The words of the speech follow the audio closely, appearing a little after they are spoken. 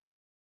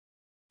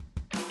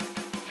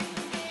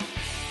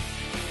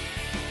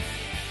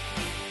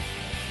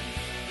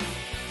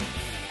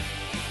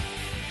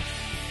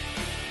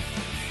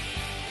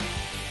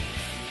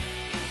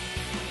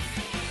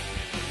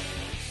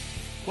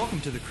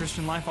Welcome to the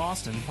Christian Life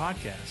Austin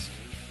podcast.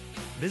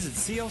 Visit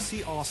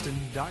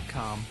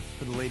clcaustin.com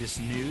for the latest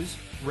news,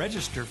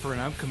 register for an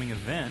upcoming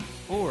event,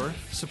 or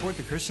support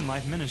the Christian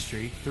Life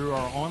ministry through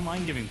our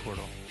online giving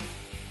portal.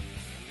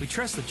 We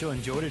trust that you'll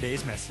enjoy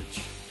today's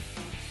message.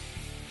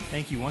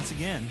 Thank you once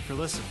again for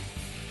listening.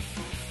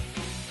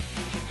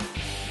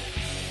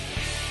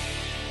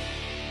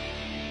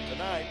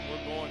 Tonight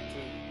we're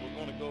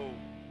going to go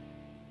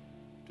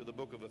to the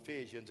book of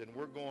Ephesians, and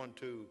we're going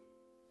to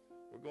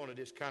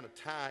just kind of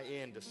tie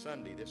into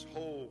Sunday this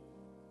whole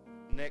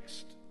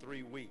next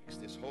 3 weeks,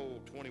 this whole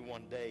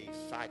 21-day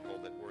cycle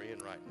that we're in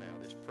right now,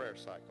 this prayer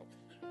cycle.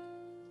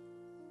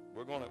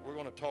 We're going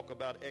to talk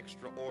about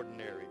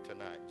extraordinary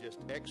tonight, just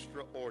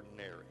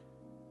extraordinary.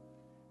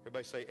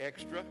 Everybody say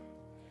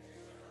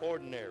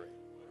extraordinary.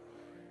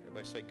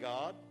 Everybody say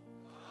God.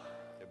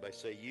 Everybody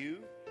say you.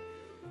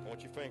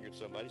 Point your finger at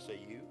somebody, say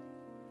you,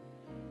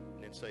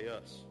 and then say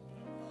us.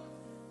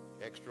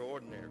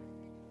 Extraordinary.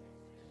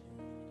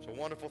 It's a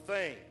wonderful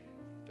thing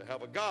to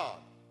have a God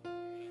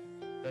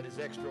that is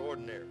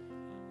extraordinary.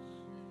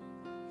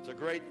 It's a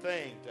great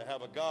thing to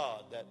have a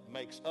God that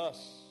makes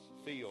us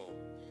feel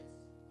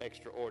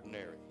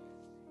extraordinary.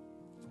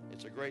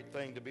 It's a great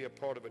thing to be a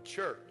part of a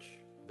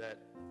church that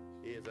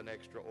is an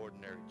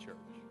extraordinary church.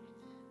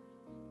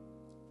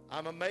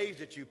 I'm amazed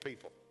at you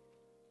people.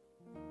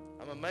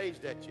 I'm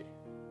amazed at you.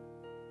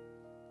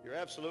 You're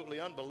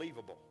absolutely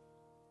unbelievable.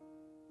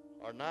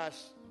 Our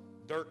nice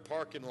dirt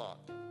parking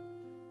lot.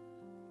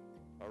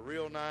 A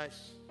real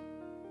nice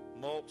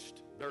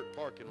mulched dirt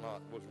parking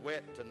lot was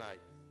wet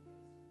tonight.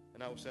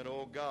 And I was saying,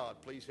 oh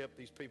God, please help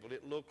these people.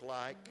 It looked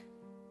like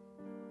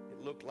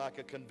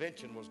a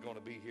convention was going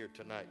to be here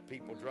tonight.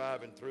 People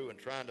driving through and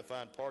trying to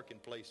find parking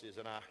places.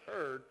 And I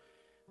heard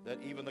that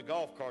even the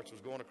golf carts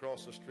was going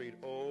across the street.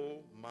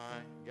 Oh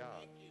my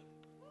God.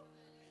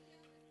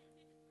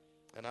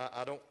 And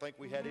I don't think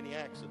we had any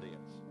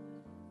accidents.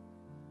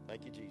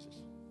 Thank you,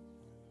 Jesus.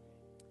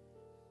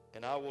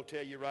 And I will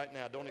tell you right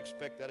now, don't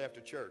expect that after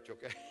church,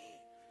 okay?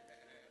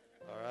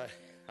 All right?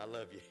 I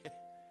love you.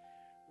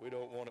 We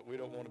don't want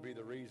to be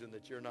the reason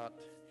that you're not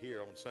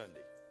here on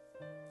Sunday.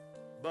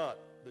 But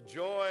the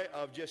joy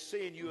of just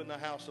seeing you in the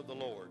house of the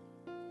Lord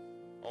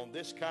on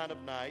this kind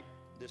of night,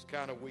 this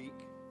kind of week,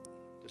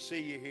 to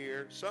see you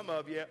here. Some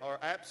of you are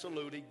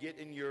absolutely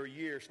getting your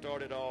year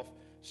started off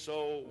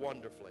so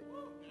wonderfully.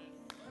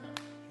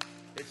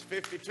 It's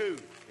 52.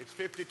 It's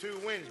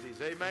 52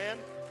 Wednesdays. Amen?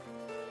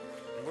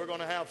 And we're going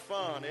to have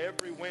fun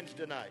every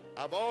Wednesday night.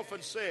 I've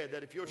often said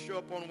that if you'll show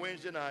up on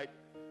Wednesday night,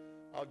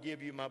 I'll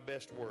give you my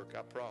best work.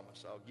 I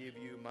promise. I'll give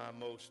you my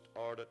most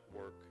ardent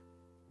work.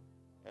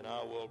 And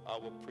I will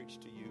preach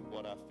to you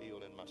what I feel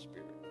in my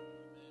spirit.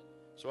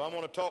 So I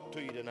want to talk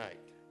to you tonight.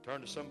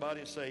 Turn to somebody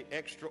and say,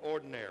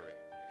 extraordinary.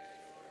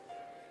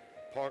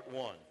 Part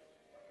 1.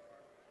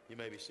 You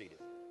may be seated.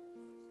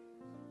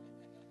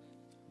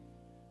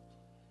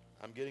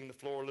 I'm getting the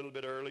floor a little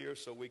bit earlier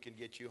so we can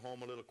get you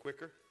home a little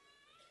quicker,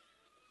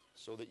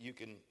 so that you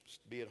can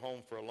be at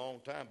home for a long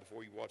time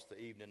before you watch the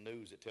evening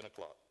news at 10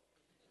 o'clock.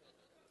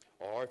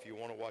 Or if you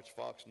want to watch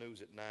Fox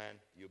News at 9,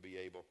 you'll be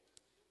able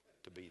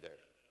to be there.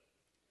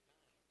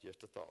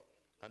 Just a thought.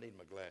 I need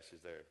my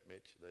glasses there.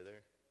 Mitch, are they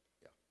there?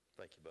 Yeah.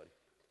 Thank you, buddy.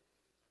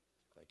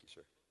 Thank you,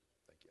 sir.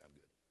 Thank you. I'm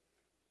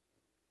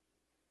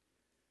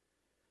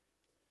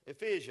good.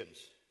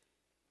 Ephesians.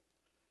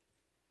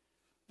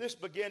 This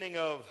beginning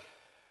of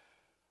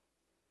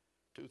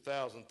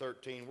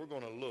 2013, we're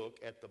going to look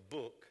at the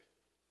book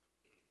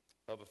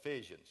of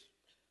Ephesians.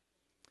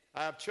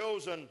 I have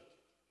chosen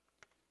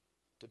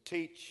to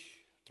teach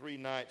 3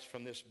 nights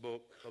from this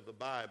book of the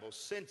Bible,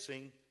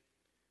 sensing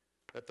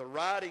that the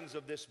writings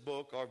of this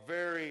book are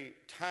very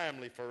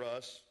timely for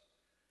us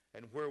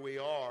and where we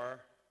are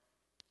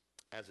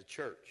as a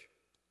church.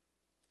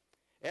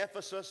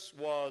 Ephesus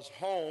was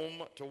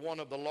home to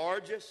one of the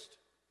largest,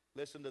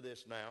 listen to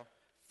this now,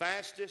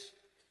 fastest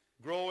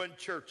growing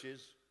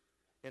churches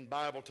in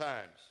Bible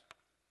times.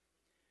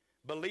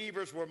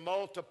 Believers were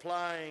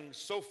multiplying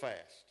so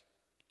fast.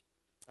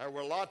 There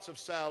were lots of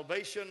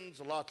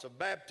salvations, lots of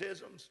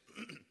baptisms,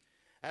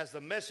 as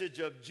the message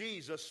of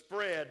Jesus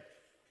spread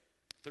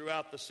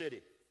throughout the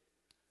city.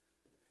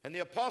 And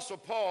the Apostle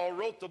Paul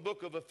wrote the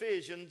book of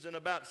Ephesians in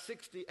about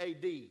 60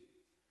 A.D.,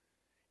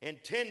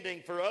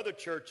 intending for other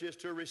churches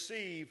to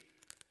receive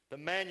the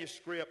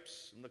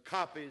manuscripts and the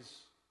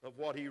copies of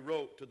what he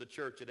wrote to the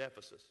church at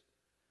Ephesus.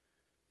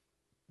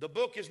 The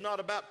book is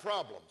not about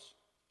problems.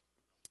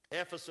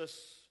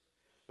 Ephesus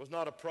was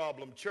not a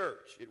problem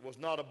church. It was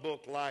not a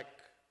book like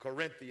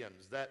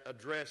Corinthians that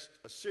addressed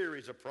a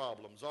series of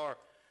problems, or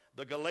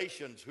the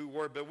Galatians who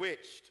were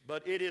bewitched.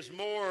 But it is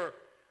more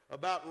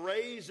about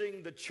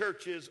raising the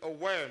church's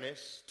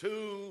awareness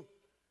to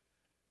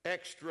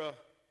extraordinary.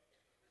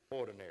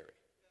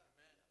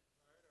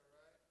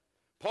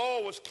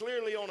 Paul was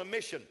clearly on a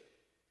mission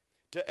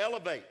to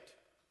elevate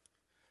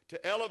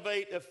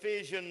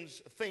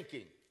Ephesians'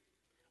 thinking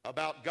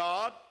about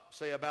God,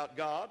 say about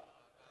God,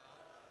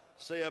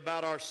 say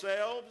about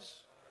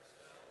ourselves,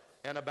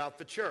 and about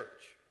the church.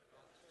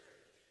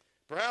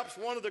 Perhaps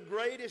one of the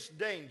greatest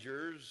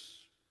dangers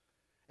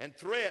and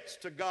threats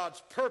to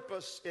God's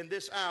purpose in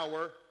this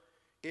hour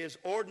is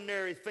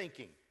ordinary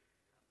thinking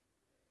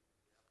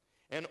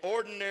and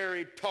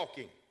ordinary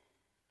talking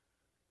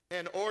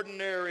and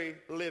ordinary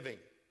living.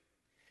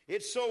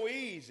 It's so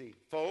easy,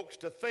 folks,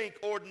 to think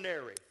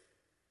ordinary,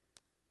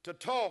 to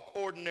talk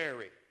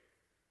ordinary,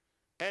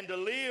 and to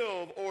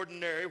live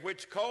ordinary,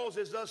 which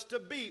causes us to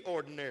be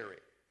ordinary,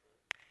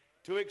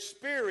 to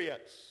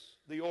experience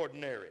the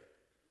ordinary.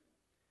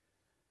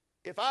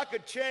 If I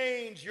could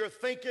change your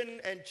thinking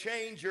and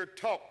change your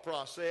talk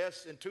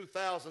process in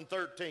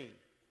 2013,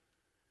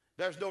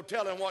 there's no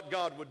telling what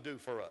God would do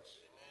for us.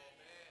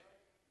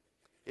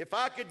 If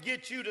I could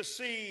get you to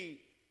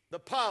see the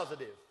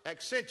positive,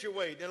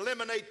 accentuate,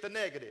 eliminate the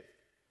negative.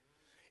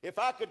 If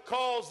I could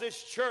cause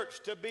this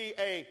church to be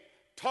a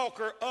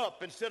talker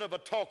up instead of a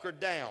talker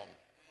down.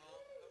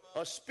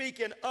 A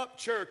speaking up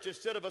church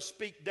instead of a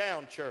speak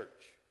down church.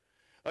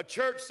 A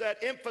church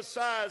that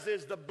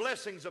emphasizes the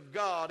blessings of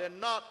God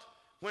and not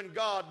when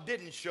God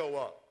didn't show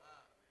up.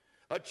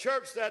 A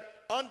church that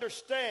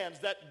understands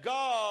that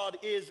God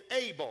is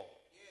able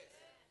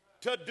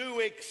to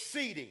do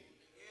exceeding,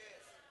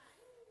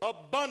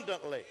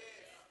 abundantly,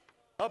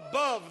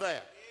 above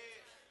that.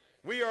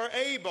 We are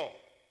able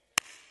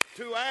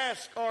to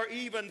ask or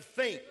even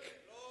think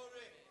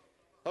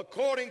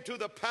according to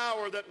the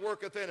power that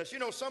worketh in us. You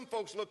know, some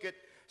folks look at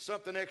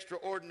something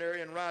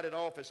extraordinary and write it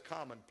off as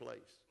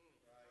commonplace.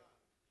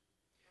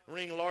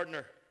 Ring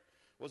Lardner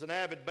was an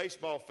avid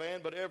baseball fan,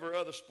 but every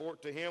other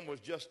sport to him was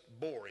just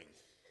boring.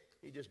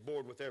 He just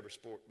bored with every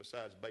sport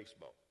besides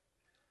baseball.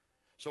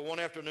 So one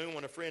afternoon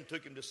when a friend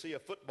took him to see a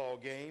football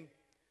game,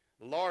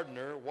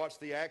 Lardner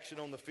watched the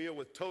action on the field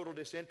with total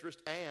disinterest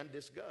and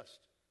disgust.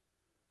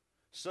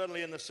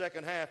 Suddenly in the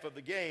second half of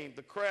the game,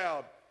 the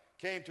crowd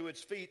came to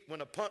its feet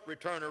when a punt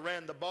returner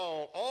ran the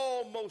ball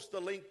almost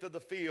the length of the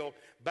field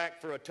back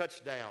for a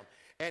touchdown.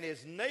 And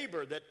his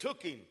neighbor that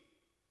took him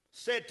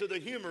said to the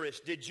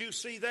humorist, "Did you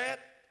see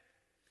that?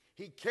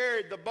 He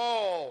carried the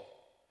ball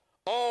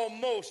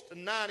almost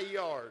 90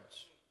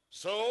 yards.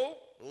 So,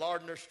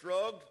 Lardner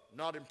shrugged,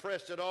 not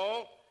impressed at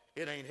all.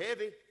 It ain't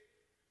heavy.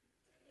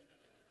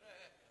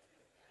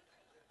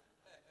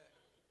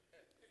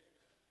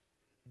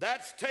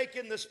 That's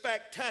taking the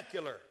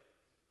spectacular,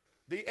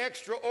 the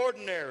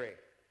extraordinary,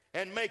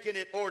 and making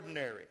it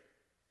ordinary.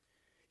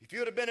 If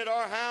you'd have been at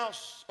our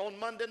house on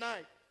Monday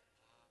night,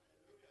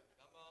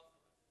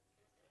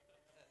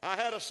 I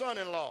had a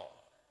son-in-law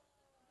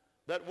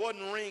that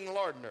wasn't Ring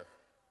Lardner.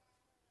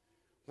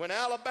 When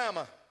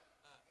Alabama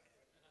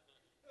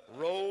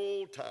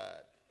roll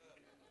tide,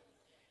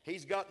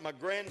 he's got my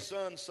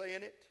grandson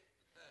saying it.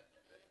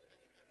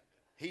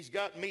 He's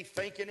got me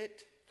thinking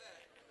it.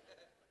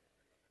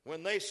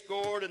 When they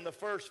scored in the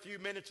first few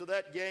minutes of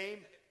that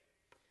game,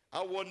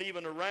 I wasn't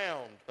even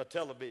around a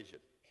television,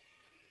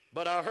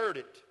 but I heard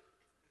it.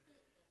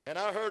 And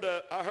I heard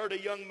a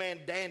young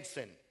man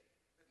dancing.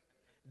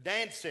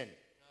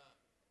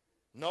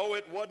 No,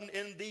 it wasn't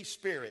in the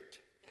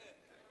spirit.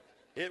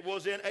 It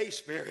was in a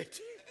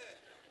spirit,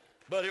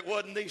 but it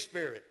wasn't the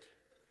spirit.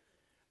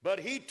 But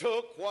he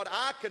took what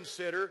I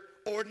consider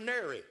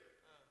ordinary,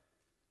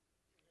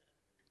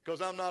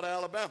 because I'm not an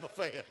Alabama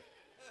fan.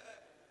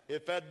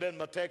 If that'd been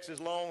my Texas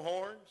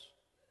Longhorns,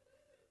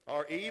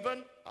 or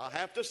even, I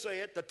have to say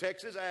it, the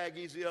Texas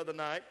Aggies the other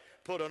night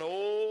put an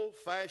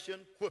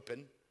old-fashioned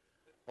whipping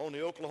on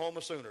the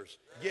Oklahoma Sooners.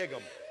 Gig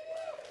 'em.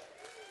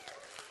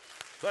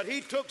 But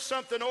he took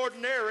something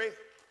ordinary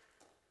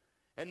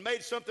and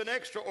made something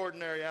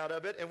extraordinary out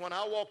of it. And when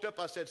I walked up,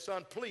 I said,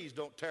 "Son, please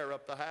don't tear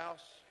up the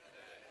house.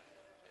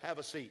 Have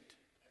a seat."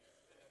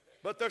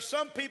 But there's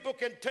some people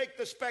can take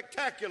the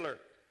spectacular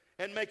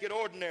and make it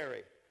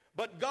ordinary.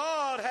 But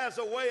God has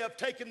a way of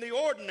taking the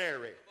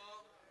ordinary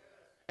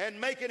and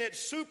making it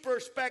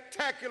super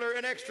spectacular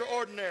and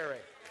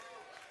extraordinary.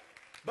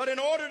 But in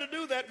order to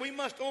do that, we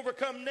must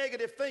overcome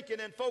negative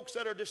thinking and folks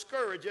that are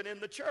discouraging in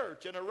the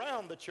church and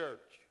around the church.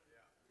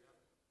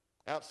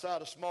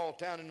 Outside a small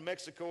town in New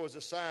Mexico is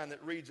a sign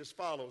that reads as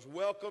follows: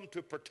 "Welcome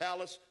to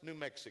Portales, New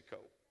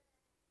Mexico.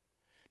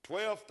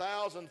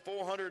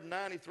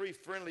 12,493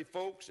 friendly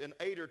folks and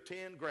 8 or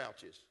 10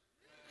 grouches."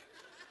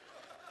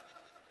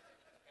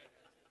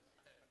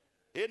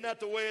 Isn't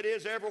that the way it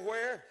is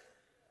everywhere?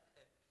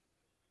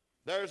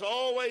 There's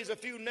always a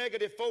few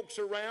negative folks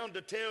around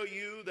to tell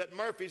you that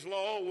Murphy's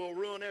Law will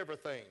ruin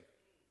everything.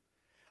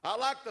 I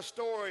like the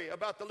story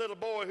about the little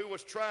boy who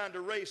was trying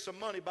to raise some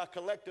money by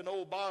collecting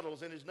old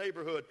bottles in his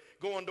neighborhood,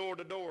 going door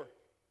to door.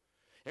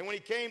 And when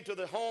he came to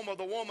the home of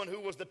the woman who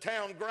was the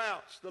town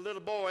grouch, the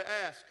little boy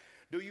asked,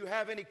 "Do you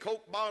have any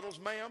Coke bottles,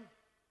 ma'am?"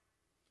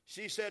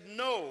 She said,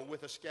 "No,"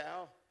 with a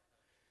scowl.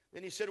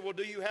 Then he said, "Well,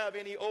 do you have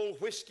any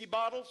old whiskey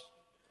bottles?"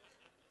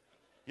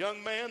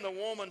 "Young man," the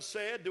woman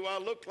said, "do I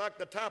look like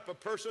the type of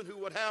person who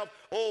would have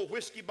old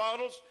whiskey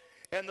bottles?"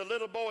 And the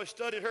little boy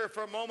studied her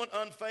for a moment,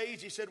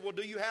 unfazed. He said, "Well,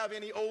 do you have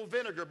any old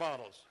vinegar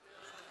bottles?"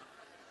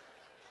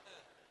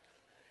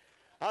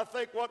 I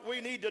think what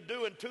we need to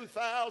do in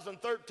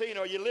 2013,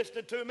 are you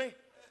listening to me?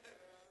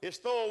 is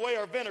throw away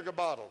our vinegar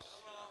bottles.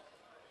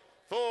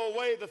 Throw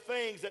away the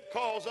things that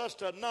cause us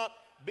to not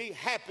be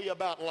happy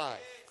about life.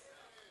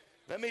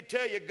 Let me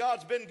tell you,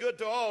 God's been good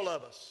to all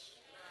of us.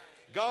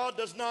 God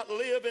does not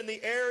live in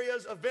the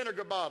areas of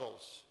vinegar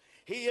bottles.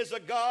 He is a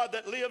God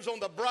that lives on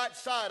the bright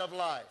side of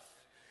life.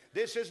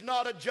 This is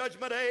not a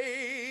judgment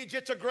age,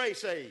 it's a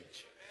grace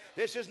age.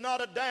 This is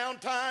not a down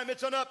time,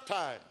 it's an up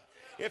time.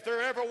 If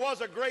there ever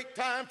was a great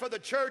time for the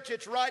church,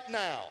 it's right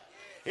now.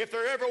 If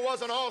there ever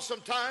was an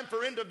awesome time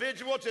for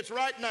individuals, it's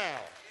right now.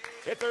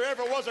 If there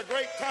ever was a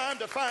great time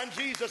to find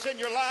Jesus in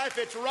your life,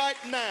 it's right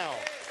now.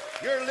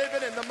 You're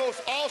living in the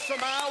most awesome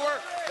hour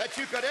that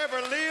you could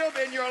ever live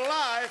in your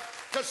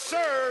life to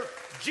serve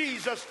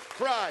Jesus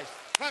Christ.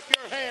 Clap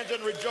your hands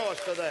and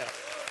rejoice to that.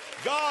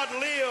 God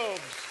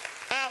lives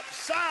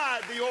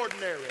outside the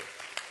ordinary.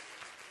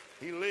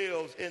 He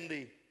lives in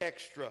the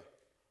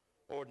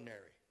extraordinary.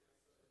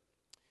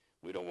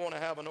 We don't want to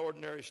have an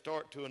ordinary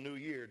start to a new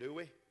year, do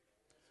we?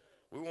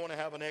 We want to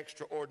have an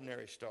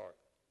extraordinary start.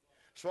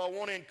 So I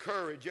want to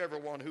encourage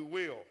everyone who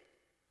will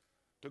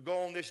to go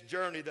on this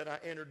journey that I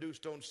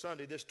introduced on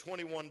Sunday, this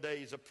 21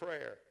 days of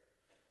prayer.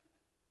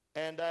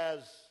 And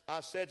as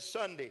I said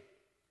Sunday,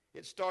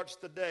 it starts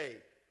today.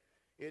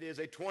 It is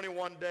a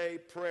 21-day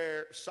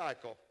prayer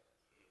cycle.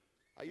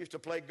 I used to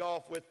play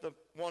golf with the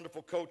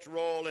wonderful Coach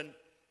Royal, and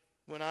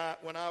when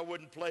I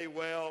wouldn't play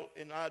well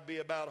and I'd be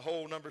about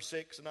hole number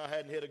 6 and I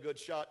hadn't hit a good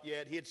shot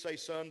yet, he'd say,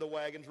 "Son, the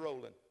wagon's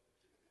rolling.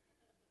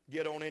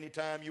 Get on any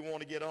time you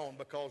want to get on,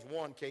 because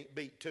one can't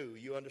beat two.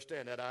 You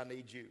understand that? I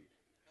need you."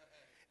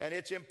 And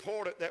it's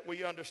important that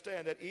we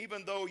understand that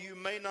even though you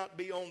may not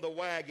be on the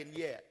wagon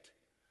yet,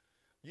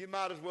 you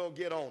might as well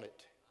get on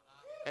it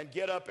and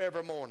get up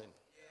every morning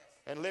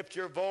and lift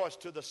your voice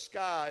to the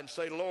sky and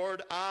say,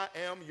 "Lord, I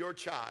am your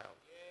child.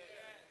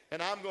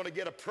 And I'm going to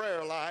get a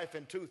prayer life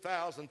in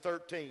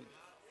 2013.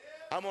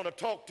 I'm going to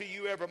talk to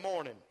you every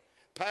morning.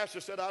 Pastor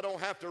said I don't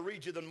have to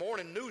read you the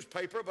morning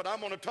newspaper, but I'm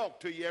going to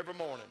talk to you every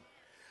morning.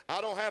 I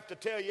don't have to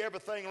tell you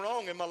everything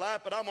wrong in my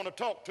life, but I'm going to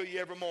talk to you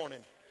every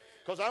morning.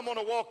 Because I'm going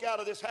to walk out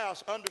of this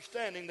house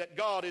understanding that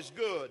God is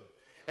good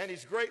and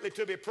he's greatly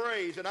to be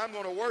praised, and I'm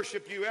going to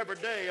worship you every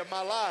day of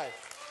my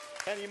life."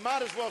 And you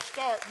might as well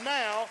start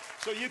now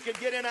so you can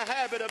get in a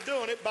habit of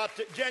doing it by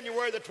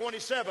January the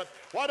 27th.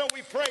 Why don't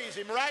we praise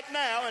him right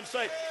now and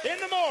say, in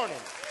the morning,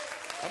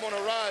 I'm going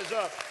to rise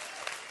up.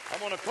 I'm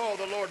going to call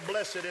the Lord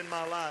blessed in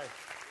my life.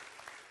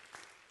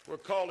 We're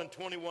calling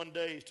 21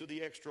 days to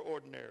the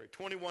extraordinary.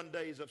 21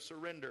 days of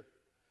surrender,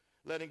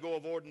 letting go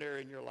of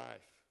ordinary in your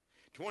life.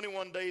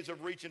 21 days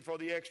of reaching for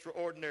the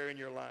extraordinary in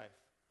your life.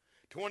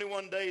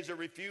 21 days of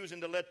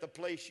refusing to let the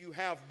place you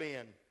have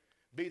been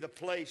be the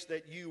place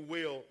that you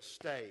will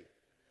stay.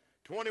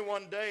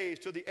 21 days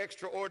to the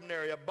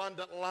extraordinary,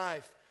 abundant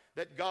life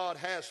that God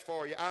has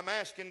for you. I'm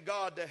asking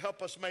God to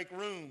help us make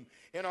room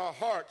in our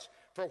hearts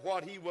for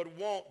what he would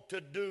want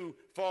to do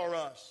for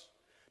us.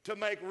 To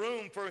make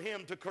room for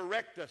him to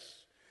correct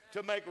us.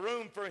 To make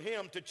room for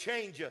him to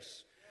change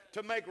us.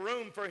 To make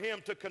room for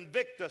him to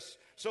convict us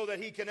so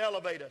that he can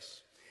elevate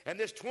us. And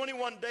this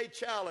 21-day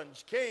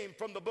challenge came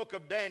from the book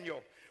of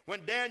Daniel.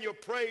 When Daniel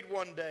prayed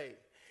one day,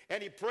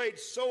 and he prayed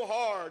so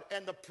hard,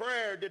 and the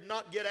prayer did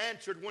not get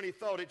answered when he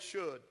thought it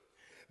should.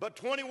 But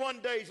 21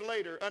 days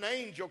later, an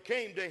angel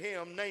came to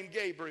him named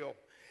Gabriel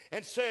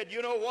and said,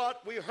 "You know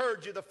what? We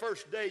heard you the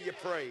first day you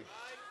prayed.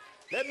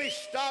 Let me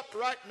stop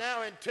right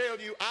now and tell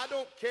you, I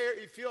don't care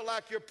if you feel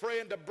like you're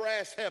praying to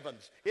brass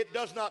heavens. It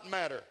does not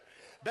matter.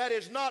 That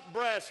is not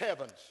brass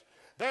heavens.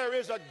 There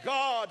is a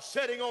God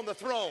sitting on the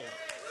throne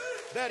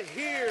that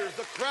hears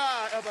the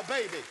cry of a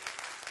baby.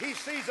 He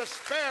sees a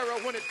sparrow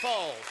when it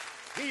falls.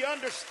 He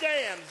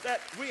understands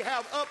that we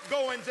have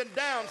upgoings and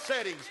down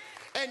settings.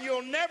 And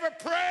you'll never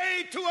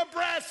pray to a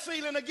brass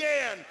ceiling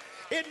again.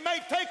 It may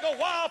take a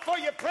while for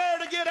your prayer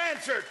to get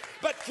answered,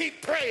 but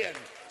keep praying,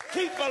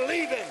 keep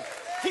believing,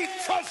 keep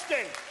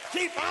trusting,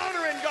 keep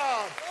honoring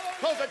God.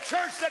 Because a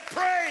church that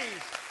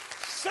prays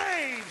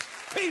saves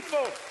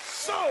people's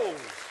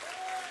souls.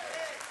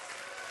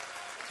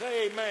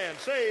 Say amen.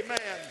 Say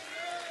amen.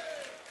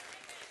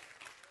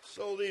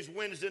 So these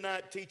Wednesday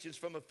night teachings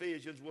from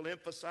Ephesians will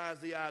emphasize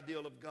the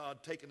ideal of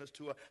God taking us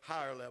to a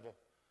higher level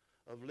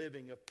of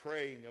living, of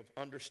praying, of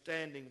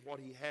understanding what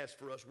he has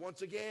for us.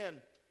 Once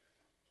again,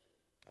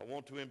 I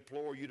want to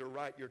implore you to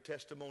write your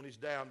testimonies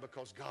down,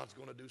 because God's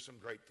going to do some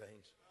great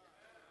things.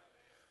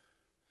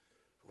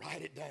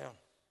 Write it down.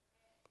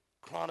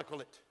 Chronicle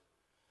it.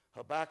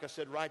 Habakkuk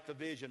said, write the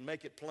vision,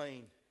 make it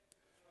plain.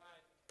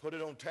 Put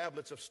it on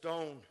tablets of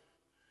stone.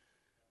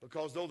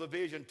 Because though the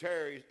vision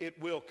tarries,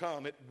 it will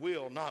come. It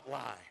will not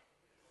lie.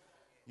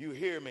 You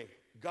hear me?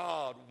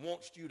 God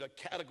wants you to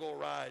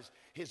categorize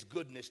his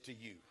goodness to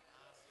you.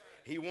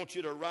 He wants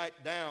you to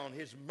write down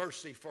his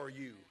mercy for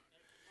you.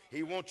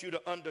 He wants you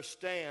to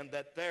understand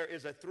that there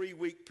is a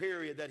 3-week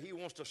period that he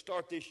wants to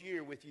start this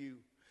year with you.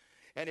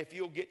 And if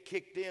you'll get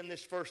kicked in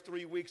this first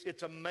 3 weeks,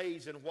 it's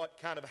amazing what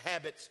kind of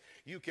habits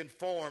you can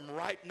form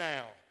right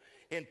now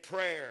in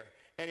prayer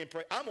and in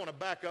prayer. I'm going to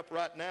back up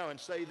right now and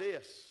say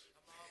this.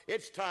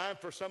 It's time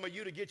for some of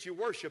you to get your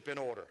worship in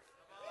order.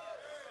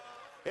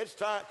 It's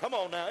time, come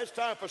on now, it's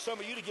time for some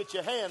of you to get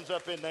your hands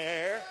up in the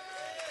air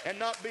and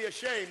not be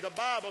ashamed. The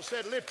Bible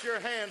said, lift your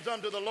hands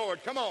unto the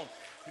Lord. Come on,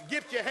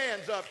 get your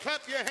hands up.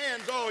 Clap your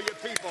hands, all you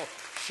people.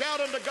 Shout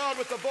unto God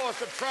with the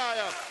voice of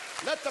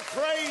triumph. Let the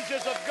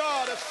praises of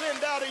God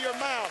ascend out of your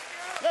mouth.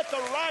 Let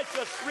the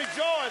righteous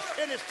rejoice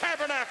in his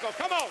tabernacle.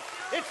 Come on,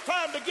 it's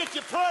time to get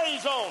your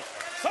praise on.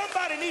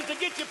 Somebody needs to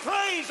get your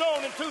praise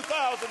on in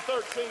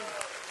 2013.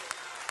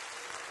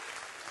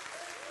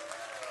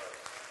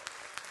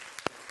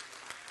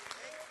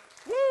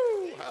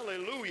 Woo,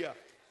 hallelujah.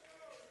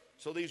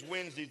 So these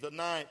Wednesdays, the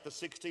 9th, the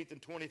 16th,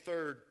 and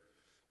 23rd,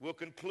 we'll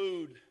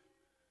conclude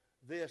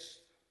this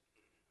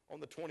on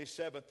the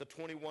 27th, the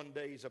 21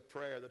 days of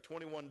prayer, the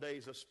 21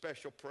 days of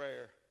special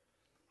prayer.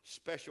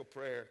 Special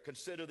prayer.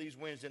 Consider these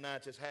Wednesday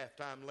nights as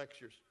halftime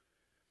lectures.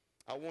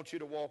 I want you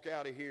to walk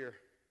out of here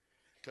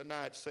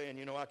tonight saying,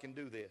 you know, I can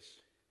do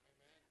this.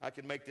 I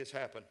can make this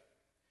happen.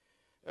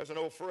 There's an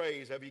old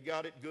phrase, have you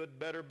got it good,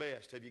 better,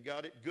 best? Have you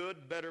got it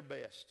good, better,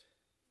 best?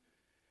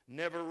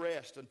 Never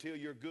rest until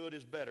your good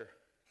is better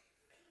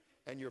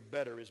and your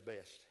better is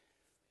best.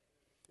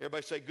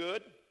 Everybody say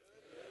good.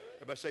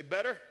 Everybody say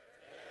better.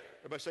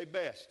 Everybody say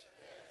best.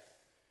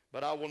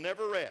 But I will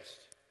never rest.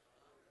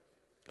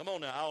 Come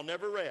on now, I'll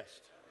never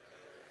rest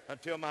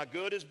until my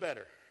good is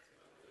better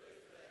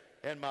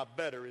and my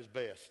better is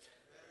best.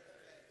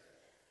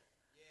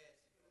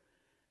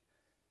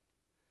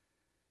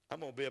 I'm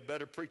going to be a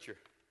better preacher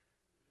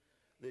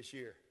this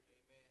year.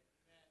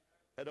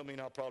 That don't mean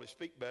I'll probably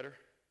speak better,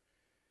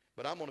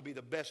 but I'm going to be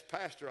the best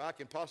pastor I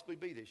can possibly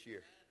be this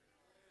year.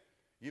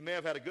 You may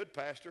have had a good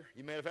pastor.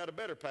 You may have had a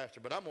better pastor,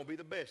 but I'm going to be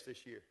the best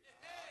this year.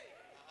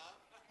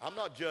 I'm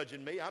not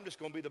judging me. I'm just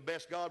going to be the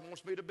best God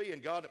wants me to be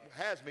and God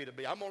has me to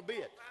be. I'm going to be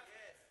it.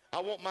 I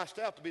want my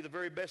staff to be the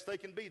very best they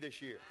can be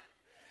this year.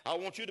 I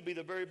want you to be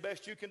the very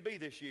best you can be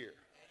this year.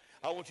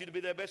 I want you to be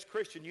the best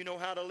Christian you know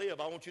how to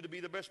live. I want you to be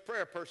the best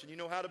prayer person you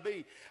know how to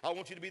be. I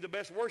want you to be the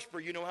best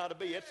worshiper you know how to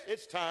be.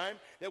 It's time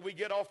that we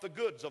get off the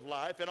goods of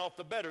life and off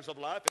the betters of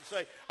life and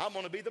say, I'm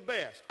going to be the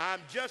best.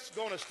 I'm just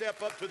going to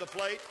step up to the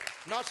plate,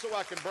 not so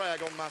I can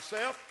brag on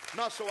myself,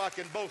 not so I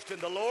can boast in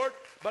the Lord,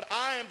 but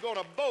I am going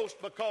to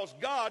boast because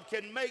God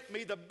can make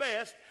me the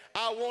best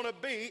I want to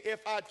be if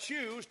I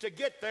choose to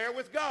get there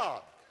with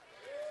God.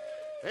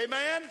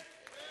 Amen?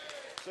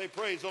 Say,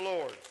 praise the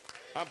Lord.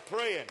 I'm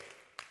praying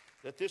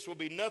that this will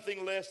be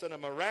nothing less than a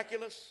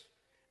miraculous,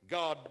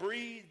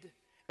 God-breathed,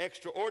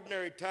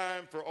 extraordinary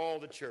time for all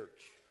the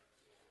church.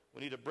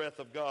 We need a breath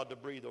of God to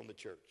breathe on the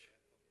church.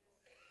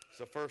 It's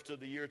the first of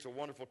the year. It's a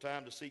wonderful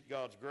time to seek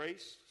God's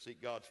grace,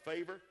 seek God's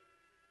favor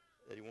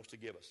that he wants to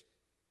give us.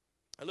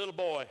 A little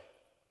boy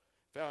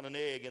found an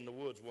egg in the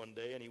woods one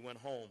day, and he went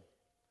home.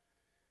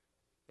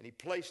 And he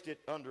placed it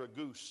under a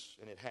goose,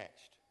 and it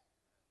hatched.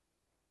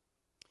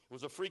 It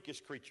was a freakish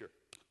creature.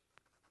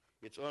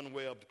 Its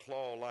unwebbed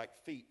claw-like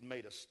feet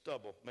made it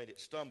stumble.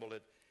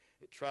 It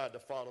tried to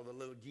follow the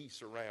little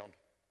geese around.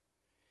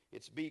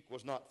 Its beak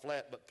was not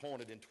flat but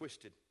pointed and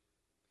twisted.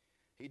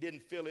 He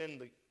didn't fit in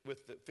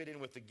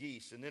with the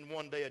geese. And then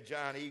one day a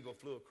giant eagle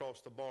flew across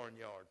the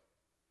barnyard.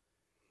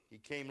 He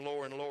came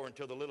lower and lower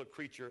until the little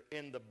creature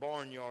in the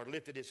barnyard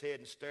lifted his head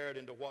and stared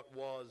into what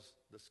was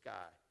the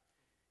sky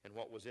and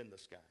what was in the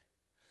sky.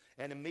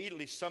 And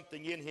immediately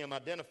something in him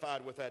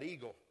identified with that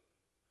eagle.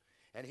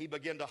 And he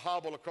began to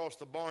hobble across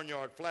the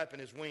barnyard, flapping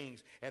his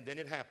wings. And then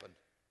it happened.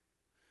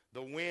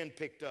 The wind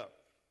picked up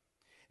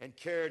and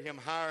carried him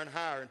higher and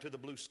higher into the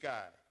blue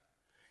sky.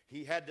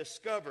 He had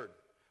discovered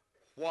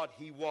what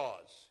he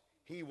was.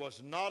 He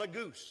was not a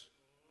goose.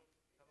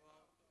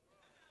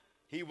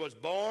 He was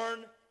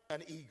born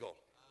an eagle.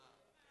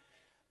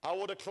 I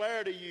will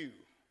declare to you,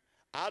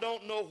 I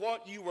don't know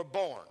what you were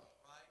born.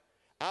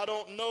 I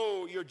don't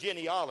know your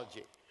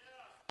genealogy.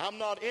 I'm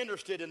not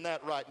interested in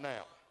that right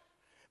now.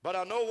 But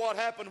I know what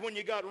happened when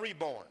you got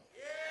reborn.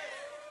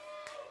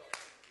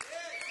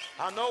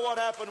 I know what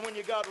happened when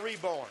you got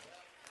reborn.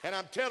 And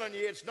I'm telling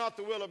you, it's not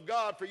the will of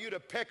God for you to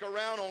peck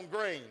around on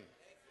grain.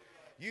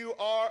 You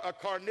are a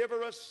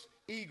carnivorous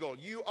eagle.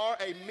 You are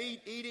a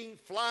meat-eating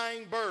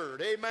flying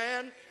bird.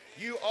 Amen?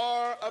 You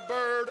are a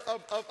bird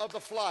of the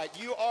flight.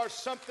 You are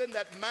something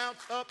that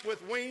mounts up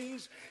with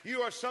wings.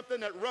 You are something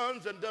that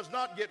runs and does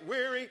not get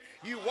weary.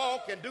 You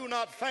walk and do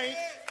not faint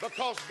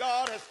because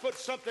God has put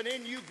something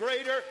in you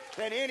greater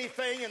than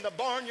anything in the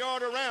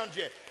barnyard around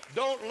you.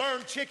 Don't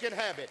learn chicken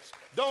habits.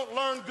 Don't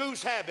learn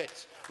goose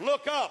habits.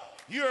 Look up.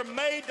 You're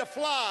made to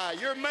fly.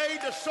 You're made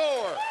to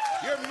soar.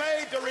 You're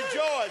made to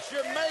rejoice.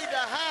 You're made to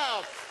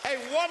have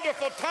a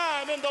wonderful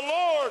time in the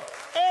Lord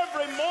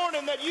every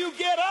morning that you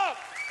get up.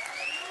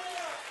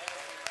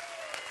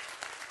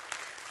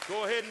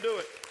 Go ahead and do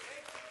it.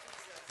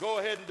 Go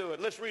ahead and do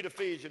it. Let's read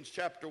Ephesians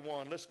chapter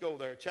 1. Let's go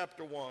there.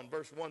 Chapter 1,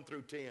 verse 1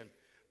 through 10.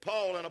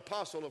 Paul, an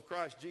apostle of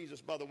Christ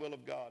Jesus by the will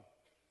of God,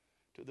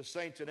 to the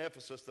saints in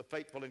Ephesus, the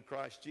faithful in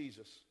Christ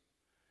Jesus.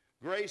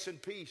 Grace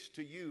and peace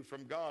to you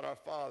from God our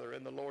Father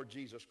and the Lord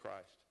Jesus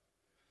Christ.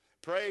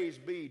 Praise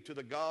be to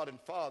the God and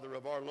Father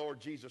of our Lord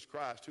Jesus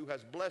Christ, who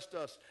has blessed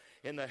us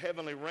in the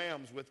heavenly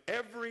realms with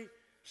every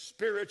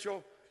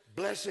spiritual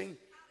blessing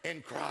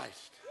in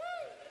Christ.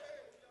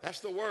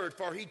 That's the word.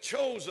 For he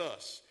chose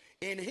us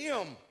in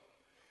him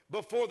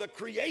before the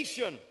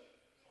creation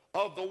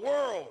of the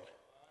world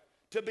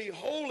to be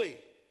holy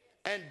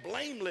and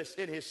blameless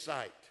in his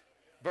sight.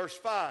 Verse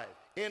 5,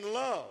 in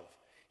love,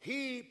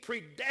 he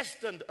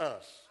predestined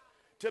us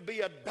to be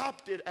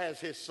adopted as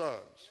his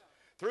sons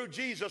through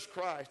Jesus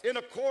Christ in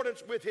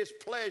accordance with his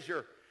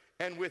pleasure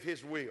and with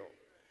his will,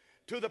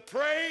 to the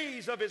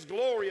praise of his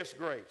glorious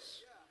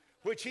grace,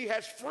 which he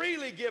has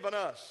freely given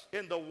us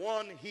in the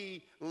one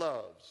he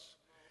loves.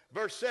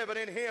 Verse 7,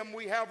 in him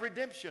we have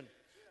redemption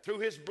through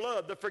his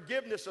blood, the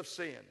forgiveness of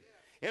sin,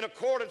 in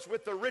accordance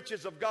with the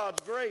riches of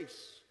God's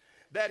grace,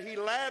 that he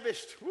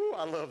lavished,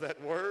 I love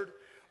that word,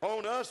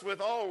 on us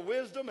with all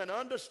wisdom and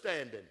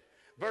understanding.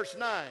 Verse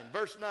 9,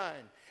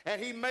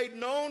 and he made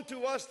known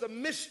to us the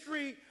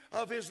mystery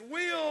of his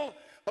will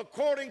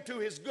according to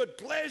his good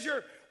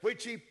pleasure,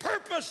 which he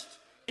purposed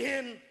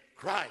in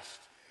Christ,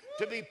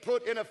 to be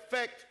put in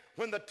effect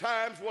when the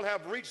times will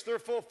have reached their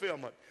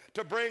fulfillment,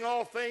 to bring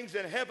all things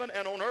in heaven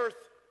and on earth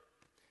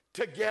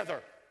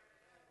together.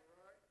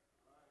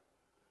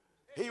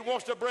 He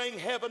wants to bring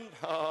heaven,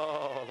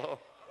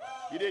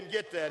 you didn't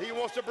get that. He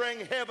wants to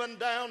bring heaven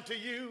down to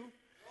you.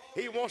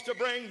 He wants to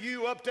bring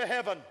you up to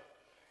heaven,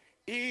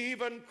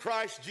 even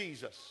Christ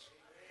Jesus.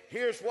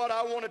 Here's what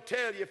I want to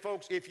tell you,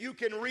 folks. If you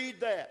can read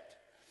that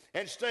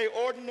and stay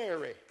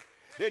ordinary,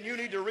 then you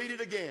need to read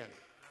it again.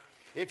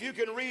 If you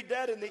can read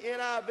that in the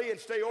NIV and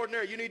stay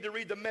ordinary, you need to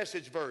read the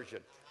Message version.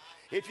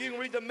 If you can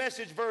read the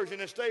Message version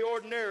and stay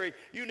ordinary,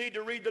 you need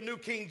to read the New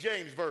King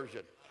James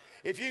Version.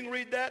 If you can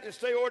read that and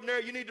stay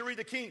ordinary, you need to read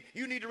the King.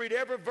 You need to read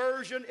every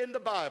version in the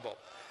Bible.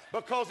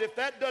 Because if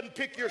that doesn't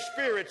pick your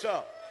spirits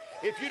up,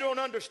 if you don't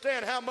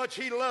understand how much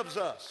he loves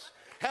us,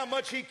 how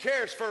much he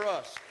cares for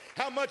us,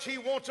 how much he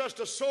wants us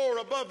to soar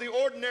above the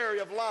ordinary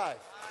of life,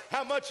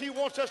 how much he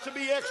wants us to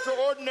be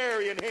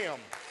extraordinary in him,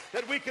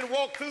 that we can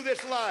walk through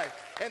this life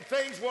and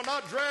things will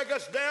not drag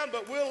us down,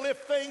 but we'll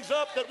lift things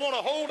up that want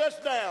to hold us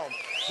down.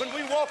 When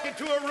we walk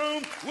into a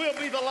room, we'll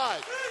be the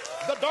light.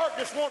 The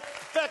darkness won't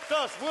affect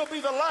us. We'll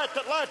be the light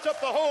that lights up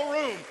the whole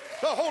room.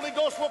 The Holy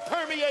Ghost will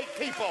permeate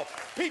people.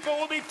 People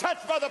will be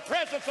touched by the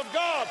presence of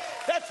God.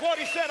 That's what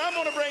he said. I'm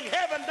going to bring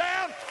heaven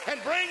down and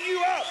bring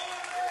you up.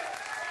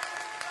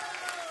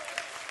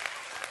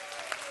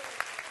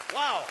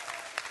 Wow.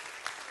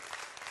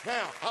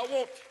 Now, I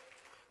want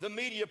the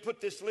media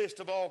put this list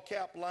of all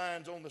cap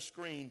lines on the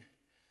screen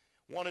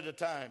one at a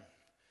time.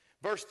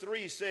 Verse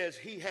 3 says,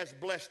 he has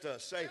blessed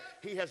us. Say,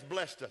 he has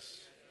blessed us.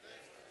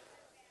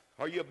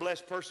 Are you a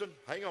blessed person?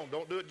 Hang on,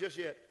 don't do it just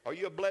yet. Are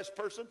you a blessed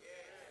person?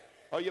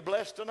 Are you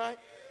blessed tonight?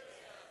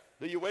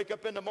 Do you wake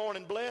up in the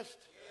morning blessed?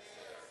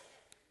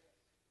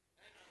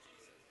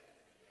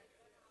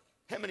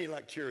 How many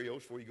like Cheerios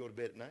before you go to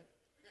bed at night?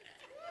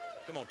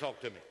 Come on, talk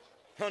to me.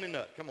 Honey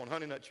Nut. Come on,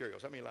 Honey Nut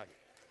Cheerios. How many like it?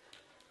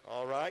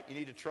 All right, you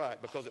need to try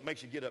it because it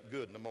makes you get up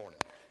good in the morning.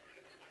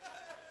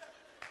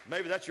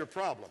 Maybe that's your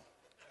problem.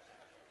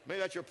 Maybe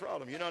that's your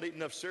problem. You're not eating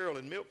enough cereal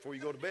and milk before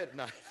you go to bed at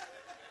night.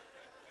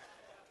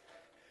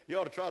 You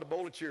ought to try the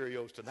bowl of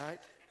Cheerios tonight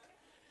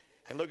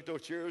and look at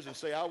those Cheerios and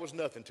say, I was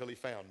nothing till he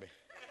found me.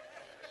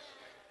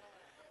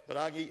 But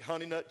I can eat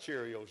Honey Nut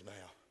Cheerios now.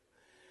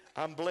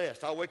 I'm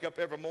blessed. I wake up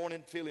every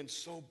morning feeling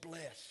so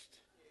blessed.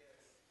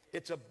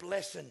 It's a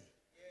blessing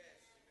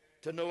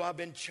to know I've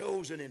been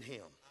chosen in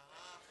him.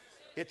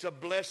 It's a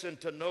blessing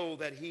to know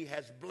that he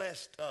has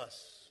blessed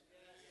us.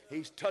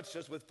 He's touched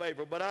us with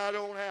favor. But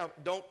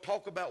don't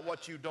talk about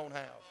what you don't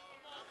have.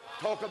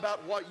 Talk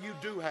about what you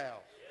do have.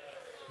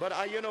 But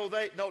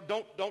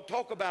don't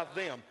talk about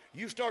them.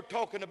 You start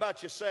talking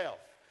about yourself.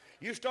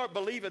 You start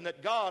believing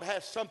that God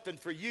has something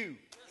for you.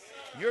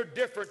 You're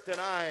different than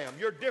I am.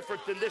 You're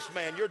different than this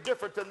man. You're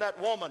different than that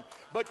woman.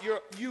 But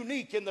you're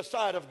unique in the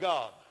sight of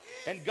God.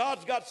 And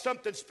God's got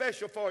something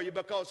special for you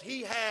because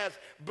he has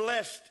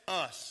blessed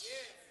us.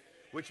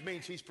 Which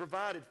means he's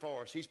provided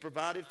for us. He's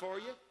provided for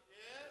you.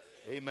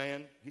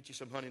 Amen. Get you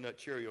some Honey Nut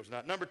Cheerios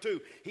tonight. Number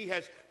 2, he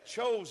has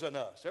chosen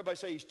us. Everybody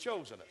say he's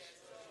chosen us.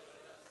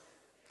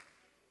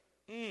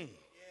 You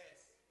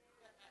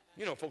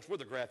know, folks, we're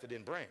the grafted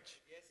in branch.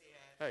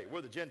 Hey,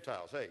 we're the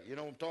Gentiles. Hey, you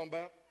know what I'm talking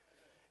about?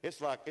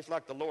 It's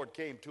like the Lord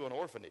came to an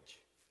orphanage.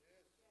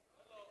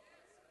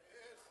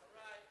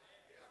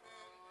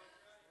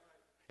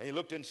 And he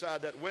looked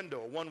inside that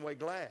window, a one-way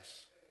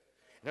glass.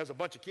 And there was a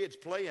bunch of kids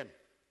playing.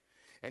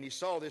 And he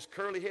saw this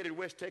curly-headed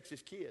West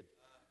Texas kid.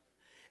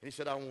 And he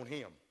said, I want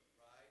him.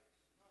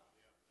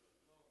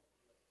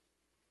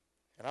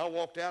 And I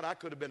walked out. I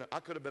could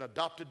have been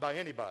adopted by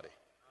anybody.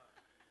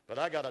 But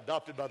I got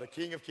adopted by the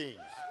King of Kings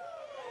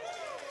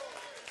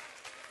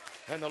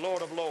and the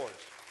Lord of Lords.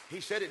 He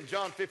said it in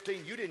John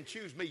 15, you didn't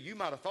choose me. You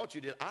might have thought you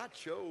did. I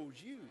chose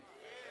you.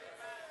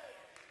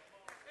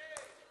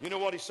 You know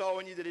what he saw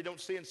in you that he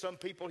don't see in some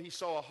people? He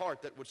saw a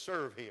heart that would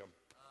serve him.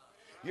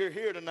 You're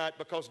here tonight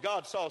because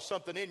God saw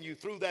something in you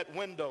through that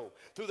window,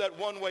 through that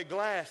one-way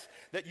glass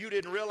that you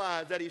didn't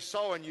realize that he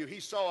saw in you. He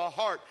saw a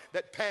heart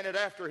that panted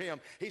after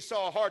him. He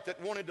saw a heart that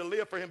wanted to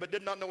live for him but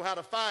did not know how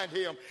to find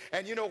him.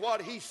 And you know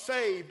what? He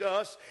saved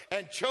us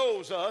and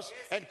chose us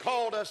and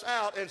called us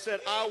out and said,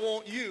 I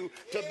want you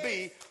to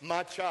be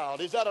my child.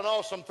 Is that an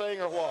awesome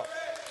thing or what?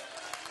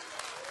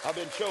 I've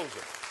been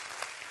chosen.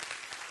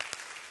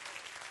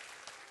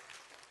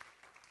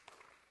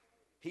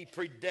 He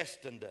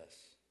predestined us.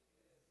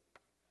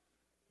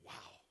 Wow.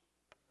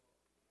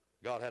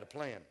 God had a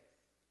plan.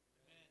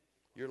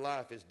 Your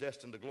life is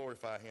destined to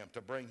glorify him,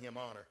 to bring him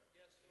honor.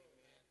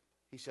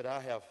 He said,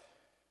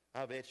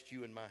 I've etched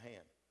you in my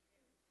hand.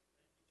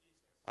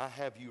 I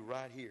have you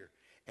right here.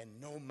 And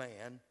no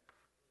man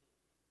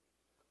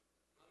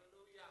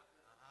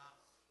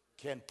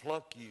can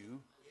pluck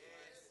you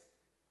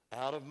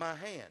out of my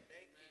hand.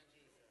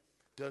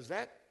 Does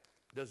that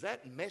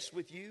mess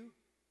with you?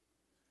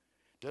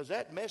 Does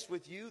that mess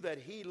with you that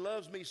he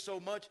loves me so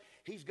much,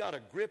 he's got a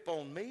grip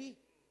on me?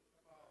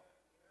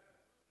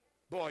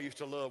 Boy, I used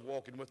to love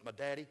walking with my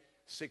daddy,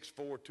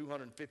 6'4",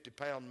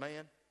 250-pound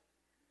man.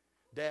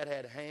 Dad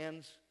had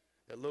hands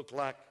that looked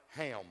like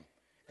ham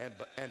and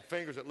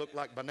fingers that looked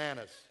like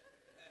bananas.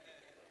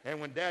 And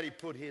when Daddy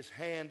put his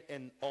hand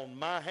on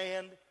my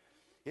hand,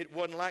 it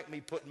wasn't like me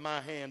putting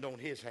my hand on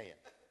his hand.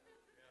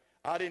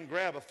 I didn't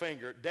grab a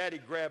finger. Daddy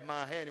grabbed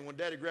my hand, and when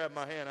Daddy grabbed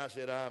my hand, I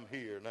said, I'm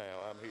here now,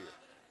 I'm here.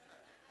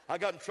 I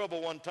got in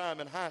trouble one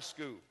time in high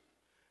school.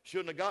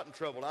 Shouldn't have got in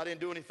trouble. I didn't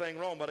do anything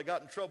wrong, but I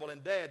got in trouble,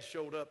 and Dad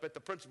showed up at the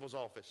principal's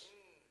office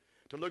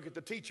to look at the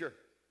teacher.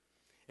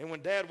 And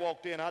when Dad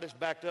walked in, I just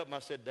backed up and I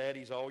said, Dad,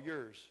 he's all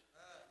yours.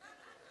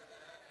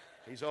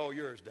 He's all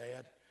yours,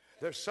 Dad.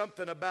 There's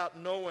something about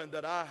knowing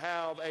that I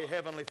have a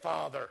heavenly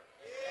Father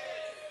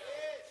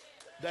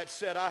that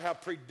said, I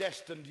have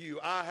predestined you.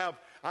 I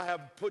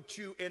have put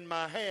you in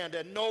my hand,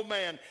 and no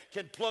man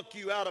can pluck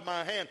you out of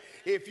my hand.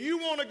 If you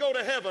want to go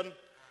to heaven,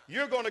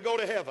 you're going to go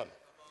to heaven.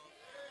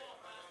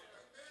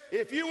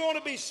 If you want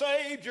to be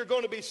saved, you're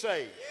going to be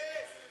saved.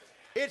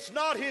 It's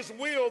not his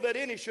will that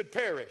any should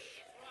perish,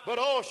 but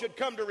all should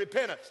come to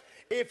repentance.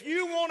 If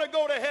you want to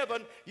go to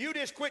heaven, you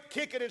just quit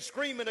kicking and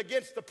screaming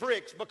against the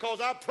pricks,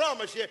 because I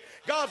promise you,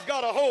 God's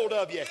got a hold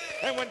of you.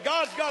 And when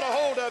God's got a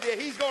hold of you,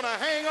 he's going to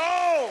hang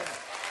on.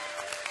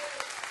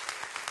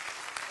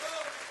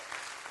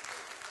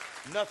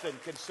 Nothing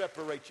can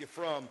separate you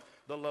from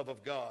the love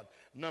of God.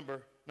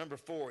 Number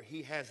 4,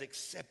 he has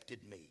accepted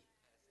me.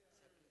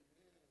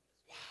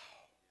 Wow.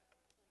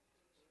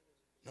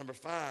 Number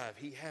 5,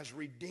 he has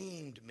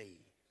redeemed me.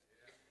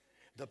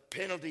 The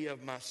penalty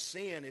of my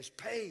sin is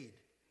paid.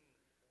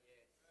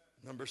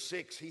 Number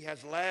 6, he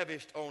has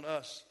lavished on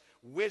us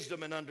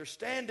wisdom and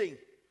understanding.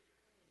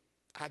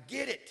 I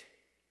get it.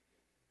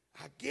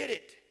 I get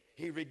it.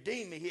 He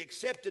redeemed me. He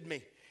accepted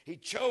me. He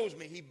chose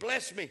me. He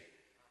blessed me.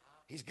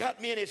 He's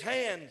got me in his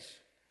hands.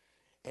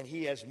 And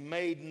he has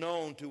made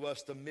known to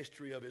us the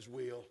mystery of his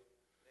will.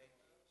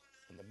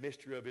 And the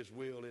mystery of his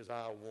will is,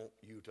 I want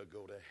you to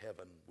go to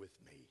heaven with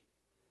me.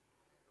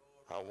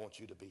 I want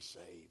you to be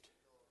saved.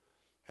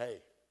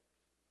 Hey,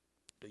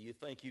 do you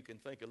think you can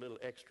think a little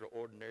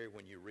extraordinary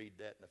when you read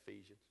that in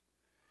Ephesians?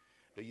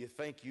 Do you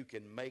think you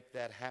can make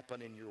that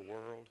happen in your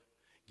world?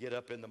 Get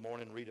up in the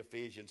morning, read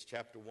Ephesians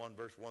chapter 1,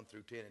 verse 1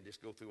 through 10, and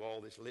just go through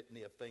all this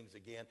litany of things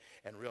again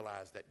and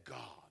realize that God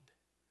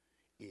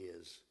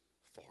is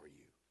for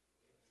you.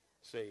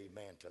 Say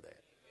amen to that.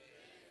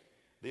 Amen.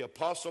 The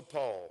Apostle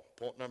Paul,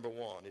 point number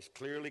 1, is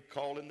clearly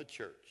calling the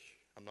church,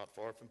 I'm not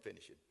far from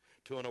finishing,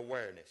 to an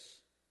awareness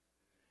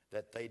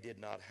that they did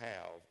not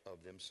have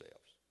of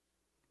themselves.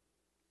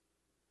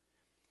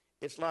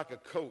 It's like a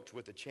coach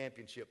with a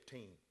championship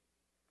team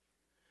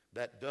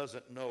that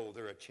doesn't know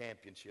they're a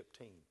championship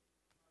team.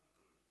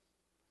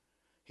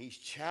 He's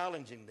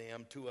challenging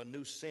them to a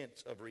new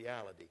sense of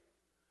reality,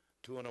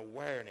 to an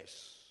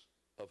awareness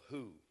of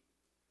who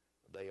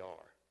they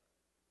are.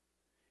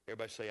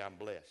 Everybody say, I'm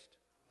blessed.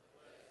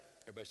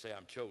 Everybody say,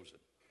 I'm chosen.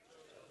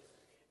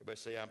 Everybody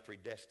say, I'm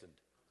predestined.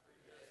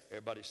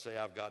 Everybody say,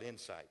 I've got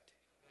insight.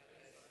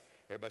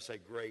 Everybody say,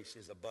 grace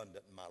is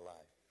abundant in my life.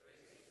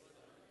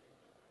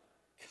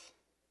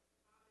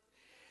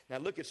 Now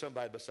look at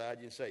somebody beside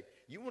you and say,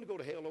 you want to go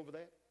to hell over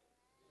that?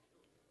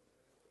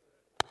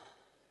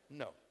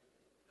 No.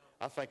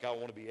 I think I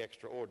want to be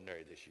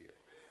extraordinary this year.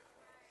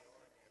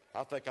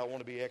 I think I want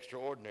to be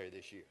extraordinary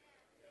this year.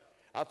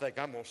 I think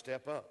I'm going to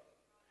step up.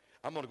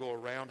 I'm going to go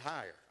around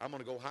higher. I'm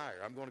going to go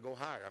higher. I'm going to go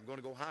higher. I'm going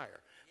to go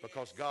higher.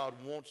 Because God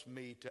wants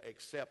me to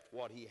accept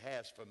what he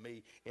has for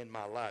me in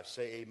my life.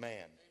 Say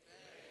amen. Amen.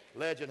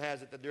 Legend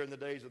has it that during the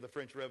days of the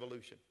French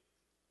Revolution,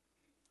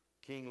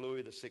 King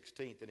Louis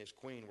XVI and his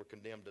queen were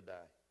condemned to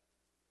die.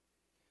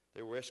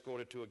 They were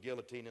escorted to a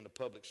guillotine in a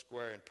public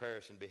square in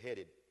Paris and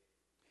beheaded.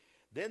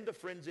 Then the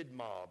frenzied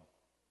mob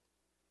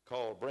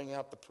called, bring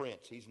out the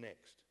prince, he's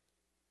next.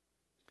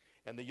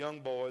 And the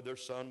young boy, their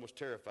son, was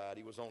terrified.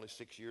 He was only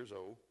 6 years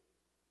old.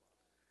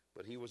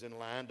 But he was in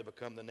line to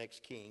become the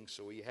next king,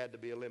 so he had to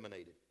be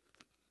eliminated.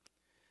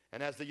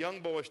 And as the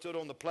young boy stood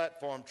on the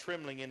platform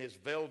trembling in his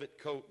velvet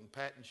coat and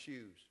patent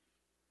shoes,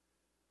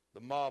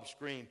 the mob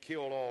screamed,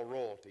 "Kill all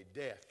royalty,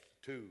 death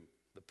to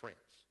the prince."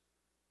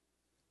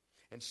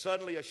 And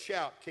suddenly a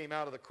shout came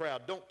out of the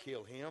crowd, "Don't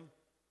kill him,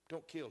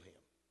 don't kill him.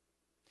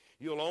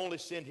 You'll only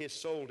send his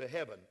soul to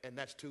heaven, and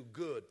that's too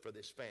good for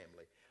this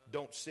family.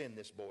 Don't send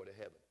this boy to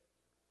heaven.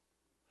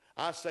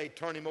 I say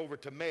turn him over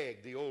to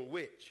Meg, the old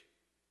witch.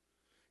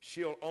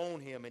 She'll own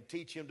him and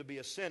teach him to be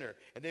a sinner.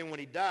 And then when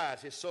he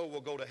dies, his soul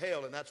will go to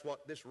hell, and that's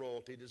what this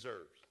royalty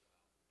deserves."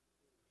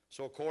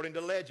 So according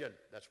to legend,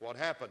 that's what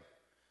happened.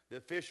 The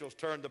officials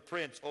turned the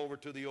prince over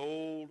to the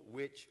old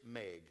witch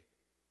Meg.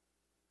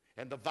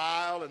 And the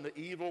vile and the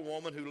evil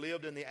woman who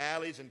lived in the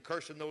alleys and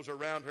cursing those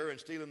around her and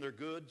stealing their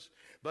goods.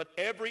 But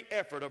every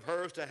effort of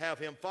hers to have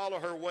him follow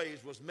her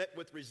ways was met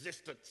with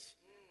resistance.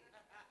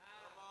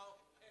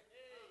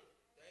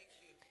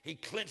 He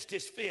clenched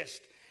his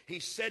fist. He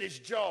set his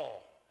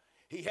jaw.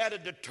 He had a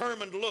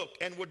determined look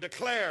and would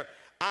declare,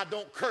 "I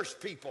don't curse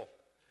people.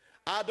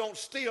 I don't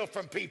steal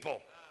from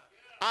people.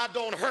 I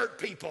don't hurt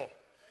people.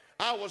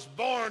 I was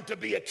born to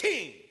be a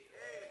king.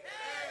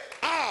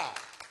 I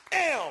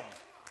am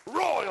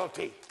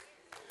royalty."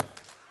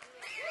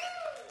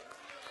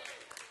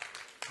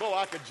 Boy,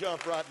 I could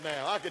jump right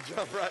now. I could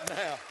jump right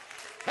now.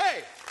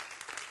 Hey,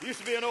 used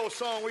to be an old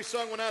song we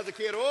sung when I was a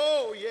kid.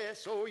 Oh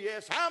yes,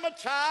 I'm a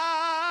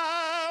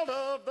child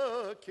of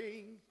the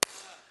King.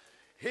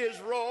 His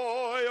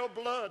royal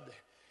blood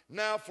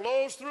now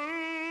flows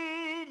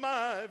through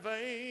my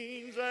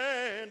veins,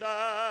 and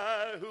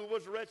I, who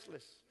was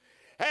restless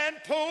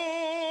and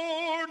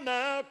poor,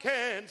 now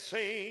can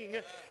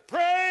sing.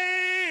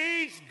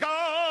 Praise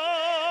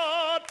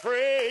God,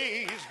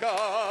 praise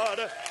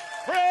God,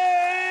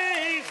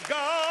 praise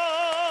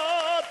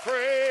God,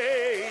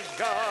 praise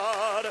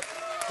God,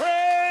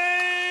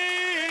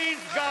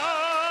 praise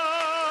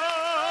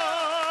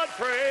God,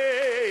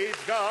 praise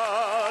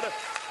God.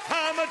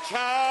 I'm a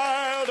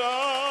child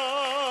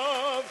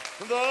of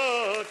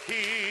the King.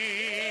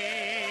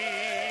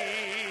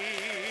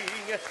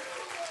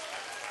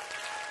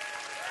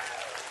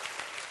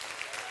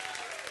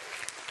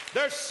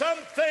 There's some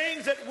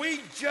things that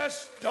we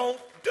just don't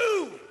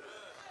do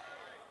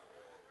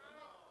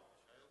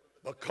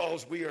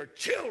because we are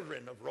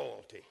children of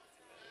royalty.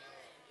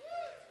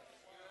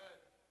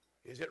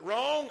 Is it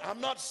wrong? I'm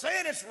not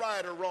saying it's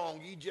right or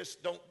wrong. You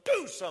just don't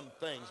do some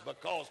things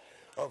because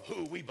of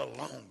who we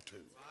belong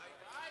to.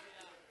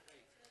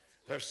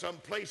 There's some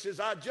places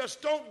I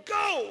just don't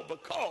go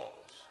because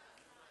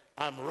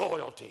I'm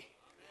royalty.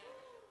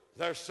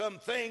 There's some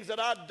things that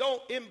I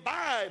don't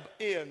imbibe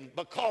in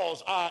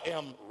because I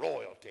am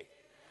royalty.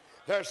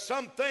 There's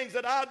some things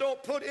that I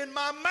don't put in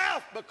my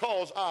mouth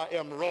because I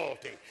am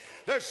royalty.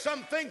 There's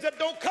some things that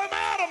don't come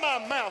out of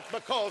my mouth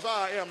because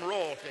I am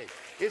royalty.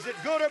 Is it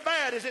good or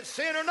bad? Is it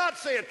sin or not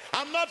sin?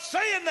 I'm not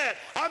saying that.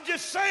 I'm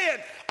just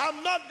saying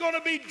I'm not going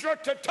to be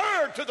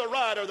deterred to the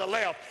right or the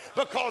left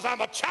because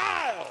I'm a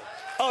child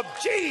of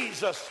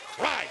Jesus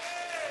Christ.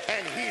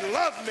 And he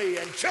loved me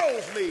and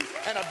chose me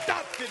and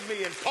adopted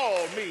me and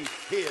called me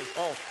his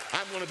own.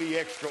 I'm going to be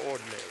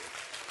extraordinary.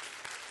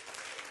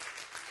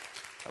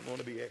 I'm going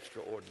to be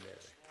extraordinary.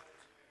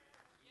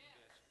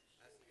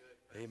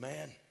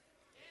 Amen.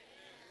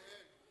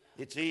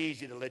 It's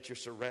easy to let your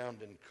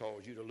surrounding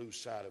cause you to lose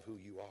sight of who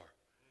you are.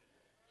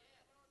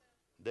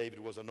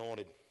 David was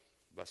anointed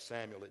by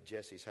Samuel at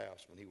Jesse's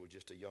house when he was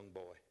just a young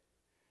boy.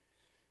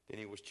 Then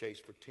he was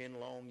chased for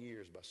 10 long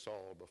years by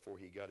Saul before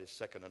he got his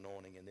second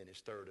anointing and then his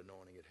third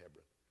anointing at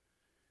Hebron.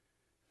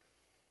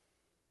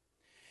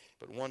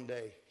 But one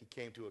day he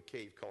came to a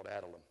cave called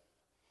Adullam.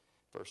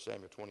 1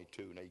 Samuel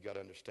 22. Now you got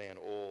to understand,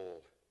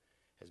 oil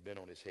has been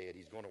on his head.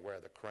 He's going to wear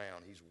the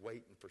crown. He's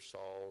waiting for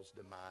Saul's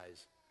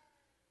demise.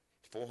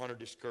 400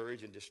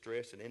 discouraged and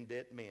distressed and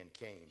in-debt men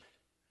came.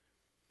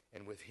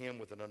 And with him,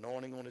 with an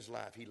anointing on his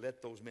life, he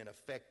let those men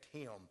affect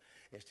him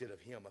instead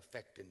of him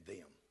affecting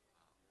them.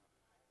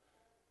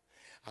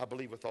 I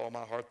believe with all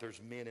my heart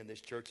there's men in this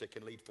church that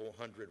can lead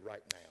 400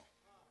 right now.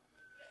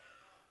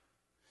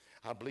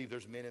 I believe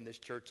there's men in this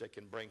church that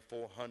can bring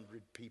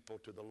 400 people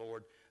to the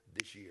Lord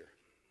this year.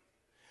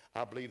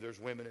 I believe there's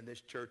women in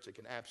this church that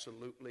can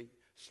absolutely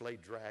slay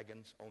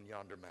dragons on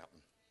yonder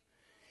mountain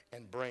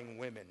and bring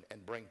women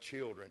and bring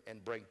children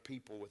and bring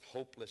people with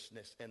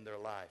hopelessness in their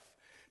life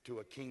to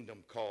a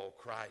kingdom called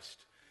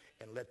Christ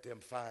and let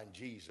them find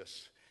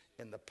Jesus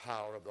in the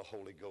power of the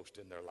Holy Ghost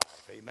in their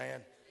life.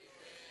 Amen.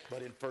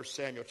 But in 1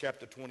 Samuel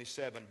chapter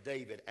 27,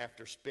 David,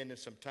 after spending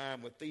some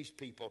time with these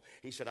people,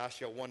 he said, I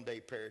shall one day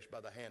perish by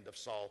the hand of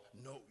Saul.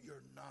 No,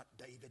 you're not,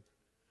 David.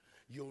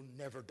 You'll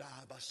never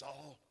die by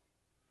Saul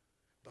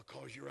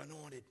because you're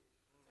anointed.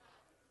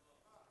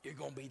 You're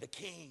going to be the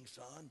king,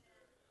 son.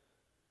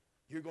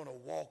 You're going to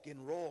walk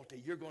in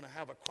royalty. You're going to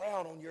have a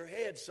crown on your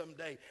head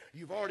someday.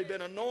 You've already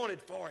been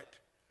anointed for it.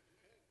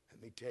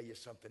 Let me tell you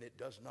something. It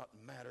does not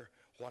matter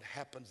what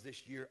happens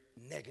this year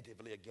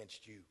negatively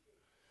against you.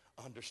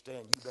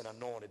 Understand, you've been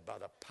anointed by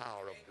the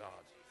power of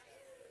God.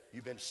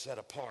 You've been set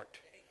apart.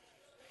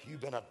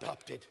 You've been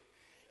adopted.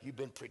 You've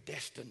been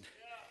predestined.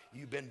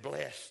 You've been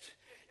blessed.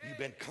 You've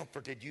been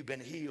comforted. You've been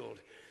healed.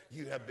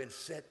 You have been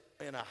set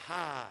in a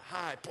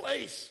high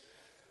place.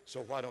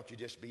 So why don't you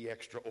just be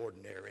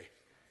extraordinary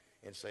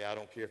and say, I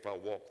don't care if I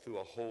walk through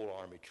a whole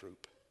army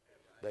troop.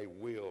 They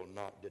will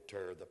not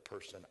deter the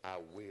person I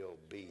will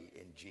be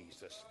in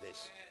Jesus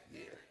this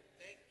year.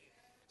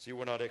 See,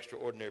 we're not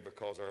extraordinary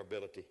because of our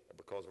ability, or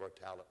because of our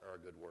talent, or our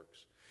good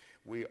works.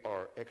 We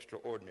are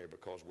extraordinary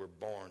because we're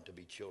born to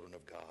be children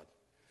of God.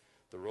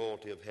 The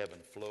royalty of heaven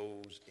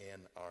flows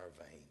in our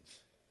veins.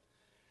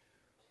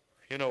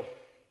 You know,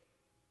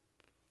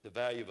 the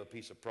value of a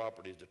piece of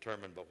property is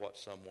determined by what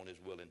someone is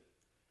willing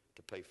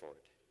to pay for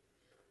it.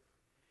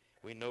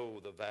 We know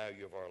the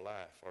value of our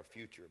life, our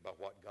future, by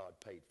what God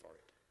paid for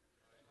it.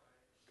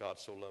 God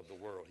so loved the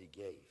world, he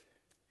gave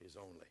his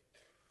only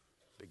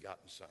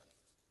begotten Son.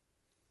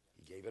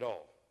 He gave it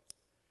all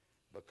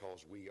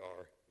because we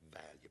are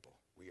valuable.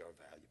 We are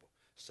valuable.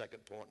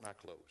 Second point, and I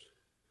close.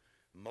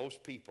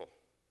 Most people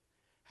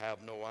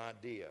have no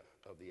idea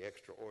of the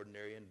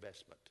extraordinary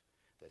investment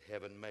that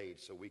heaven made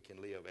so we can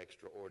live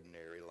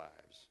extraordinary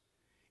lives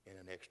in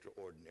an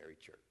extraordinary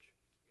church.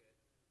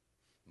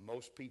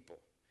 Most people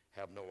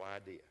have no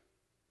idea.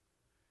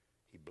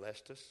 He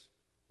blessed us.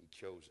 He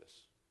chose us.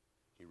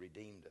 He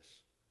redeemed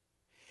us.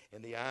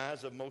 In the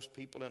eyes of most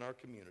people in our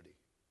community,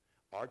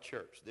 our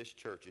church, this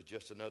church, is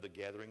just another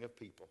gathering of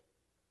people.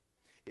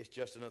 It's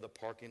just another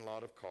parking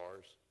lot of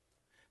cars.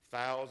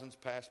 Thousands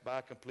pass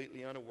by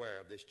completely unaware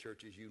of this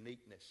church's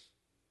uniqueness.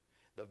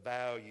 The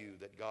value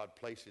that God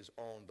places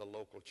on the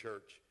local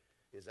church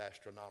is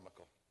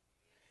astronomical.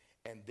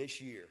 And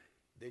this year,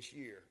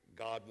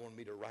 God wanted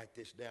me to write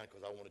this down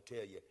because I want to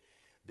tell you,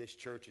 this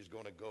church is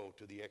going to go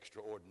to the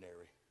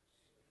extraordinary.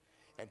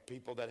 And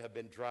people that have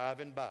been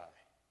driving by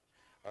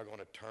are going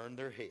to turn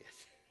their head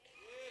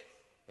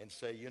and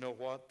say, you know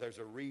what? There's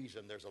a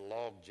reason there's a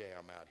log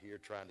jam out here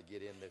trying to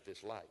get in at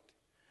this light.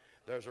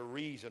 There's a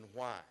reason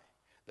why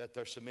that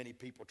there's so many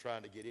people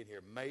trying to get in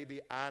here.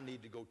 Maybe I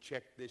need to go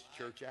check this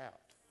church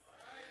out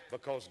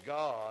because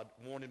God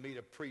wanted me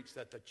to preach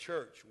that the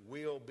church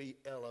will be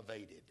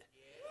elevated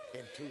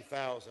in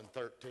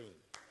 2013.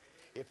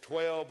 If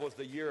 12 was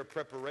the year of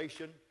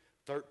preparation,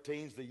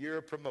 13's the year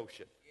of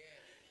promotion.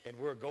 And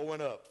we're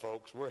going up,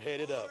 folks. We're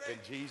headed up in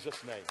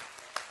Jesus' name.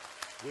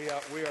 We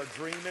are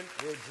dreaming.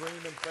 We're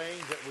dreaming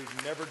things that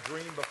we've never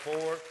dreamed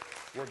before.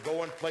 We're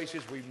going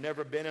places we've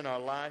never been in our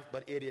life,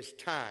 but it is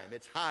time.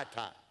 It's high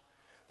time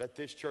that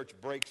this church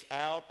breaks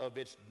out of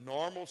its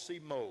normalcy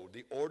mode,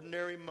 the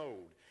ordinary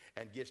mode,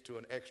 and gets to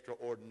an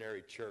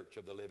extraordinary church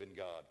of the living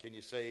God. Can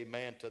you say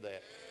amen to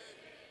that?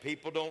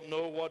 People don't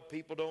know what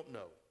people don't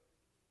know.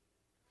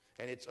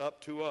 And it's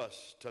up to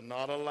us to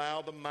not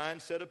allow the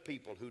mindset of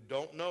people who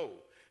don't know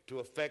to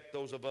affect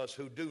those of us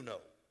who do know.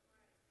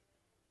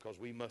 Because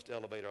we must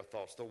elevate our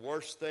thoughts. The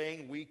worst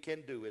thing we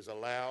can do is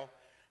allow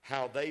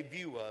how they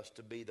view us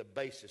to be the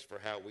basis for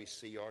how we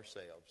see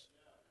ourselves.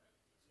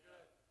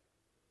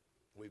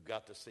 We've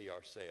got to see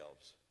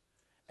ourselves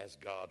as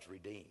God's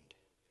redeemed.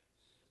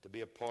 To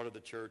be a part of the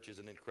church is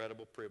an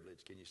incredible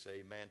privilege. Can you say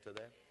amen to that?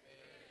 Amen.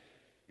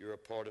 You're a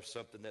part of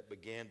something that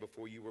began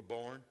before you were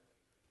born,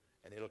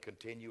 and it'll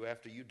continue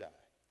after you die.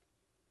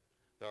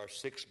 There are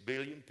 6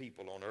 billion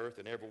people on earth,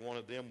 and every one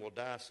of them will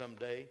die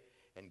someday.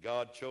 And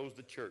God chose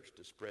the church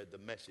to spread the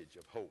message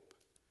of hope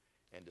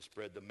and to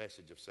spread the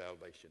message of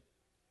salvation.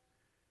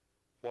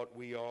 What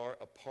we are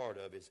a part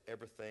of is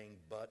everything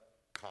but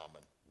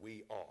common.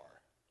 We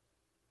are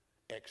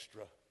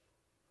extraordinary.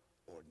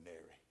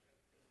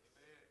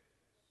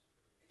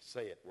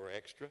 Say it. We're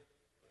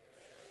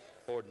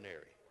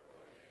extraordinary.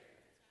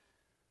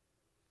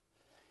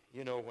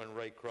 You know, when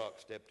Ray Kroc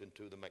stepped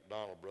into the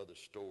McDonald Brothers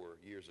store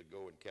years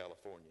ago in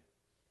California,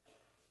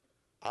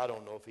 I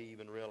don't know if he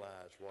even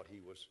realized what he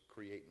was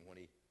creating when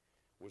he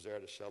was there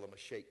to sell him a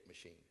shake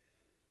machine.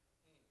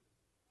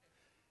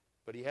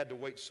 But he had to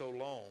wait so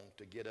long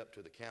to get up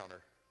to the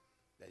counter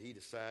that he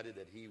decided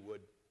that he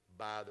would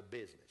buy the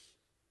business.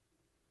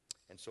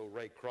 And so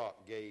Ray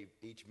Kroc gave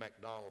each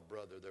McDonald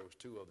brother, there was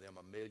 2 of them,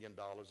 $1 million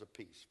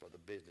apiece for the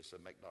business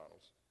of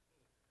McDonald's.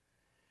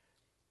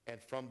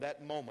 And from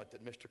that moment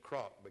that Mr.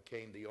 Kroc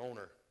became the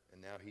owner,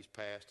 and now he's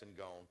passed and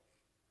gone,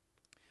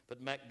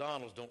 but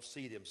McDonald's don't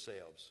see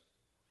themselves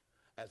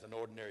as an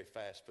ordinary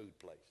fast food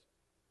place.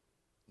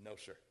 No,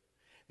 sir.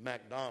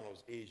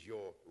 McDonald's is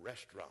your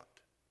restaurant.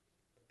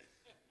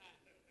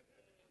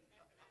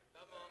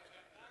 Come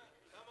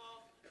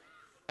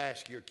on.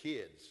 Ask your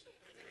kids.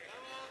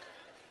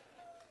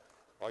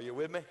 Are you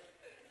with me?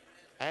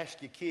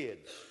 Ask your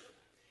kids.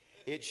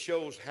 It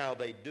shows how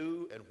they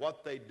do and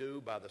what they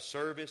do by the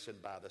service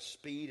and by the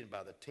speed and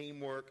by the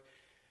teamwork.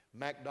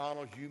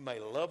 McDonald's, you may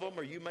love them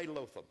or you may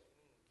loathe them,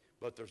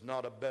 but there's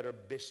not a better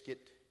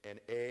biscuit and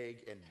egg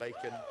and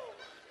bacon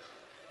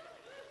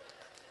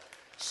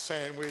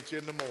sandwich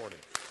in the morning.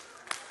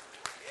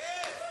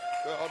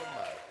 God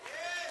Almighty.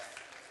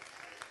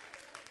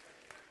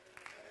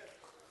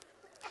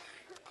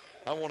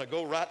 I want to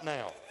go right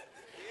now.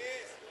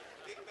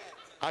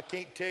 I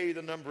can't tell you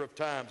the number of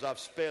times I've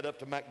sped up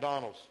to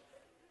McDonald's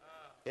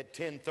at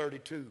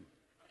 10:32.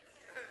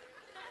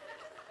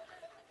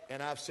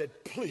 And I've said,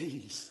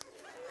 please,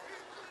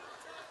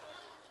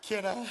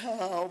 can I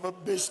have a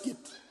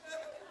biscuit?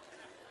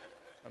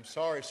 I'm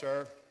sorry,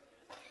 sir.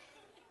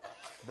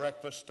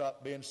 Breakfast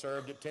stopped being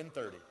served at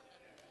 10:30.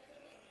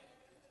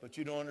 But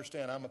you don't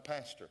understand, I'm a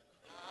pastor.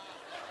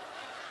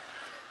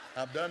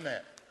 I've done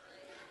that.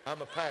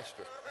 I'm a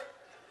pastor.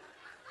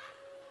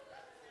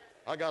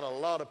 I got a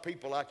lot of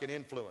people I can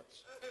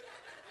influence.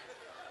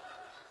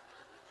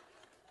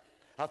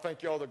 I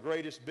think y'all the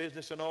greatest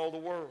business in all the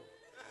world.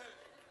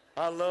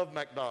 I love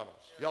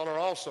McDonald's. Y'all are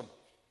awesome.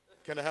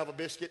 Can I have a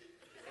biscuit?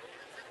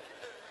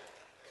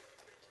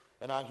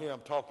 And I hear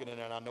them talking in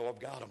there and I know I've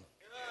got them.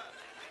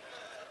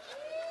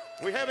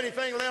 We have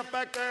anything left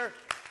back there?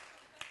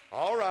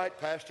 All right,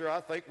 Pastor,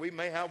 I think we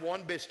may have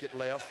one biscuit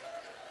left.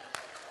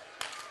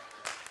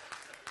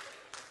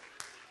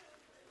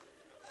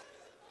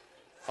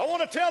 I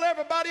want to tell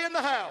everybody in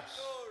the house,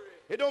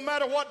 it don't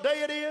matter what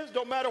day it is,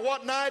 don't matter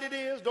what night it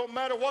is, don't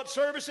matter what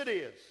service it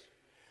is.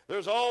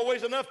 There's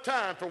always enough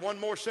time for one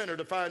more sinner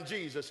to find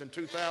Jesus in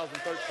 2013.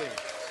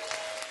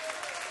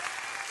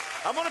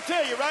 I'm going to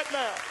tell you right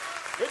now,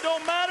 it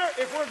don't matter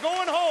if we're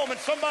going home and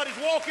somebody's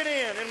walking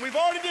in and we've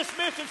already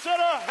dismissed and said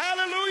our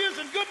hallelujahs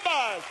and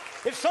goodbyes.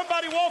 If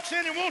somebody walks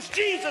in and wants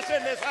Jesus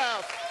in this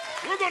house,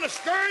 we're going to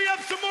scurry up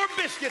some more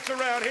biscuits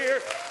around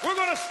here. We're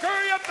going to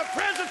scurry up the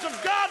presence of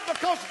God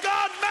because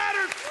God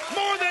matters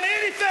more than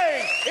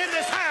anything in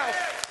this house.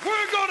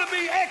 We're going to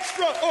be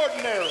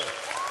extraordinary.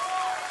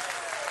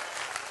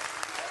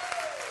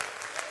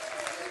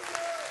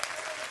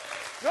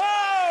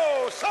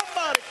 Oh,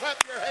 somebody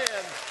clap your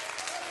hands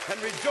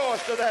and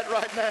rejoice to that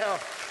right now.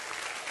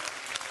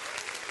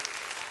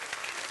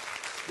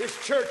 This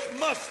church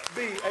must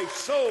be a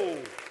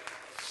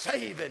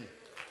soul-saving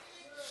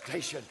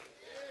station.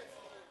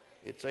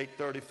 It's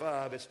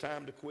 8:35. It's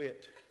time to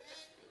quit.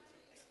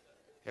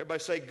 Everybody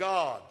say,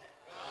 God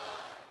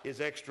is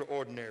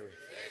extraordinary.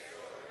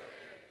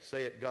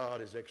 Say it,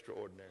 God is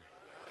extraordinary.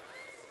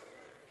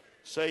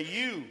 Say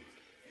you,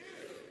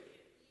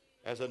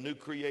 as a new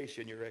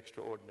creation, you're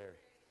extraordinary.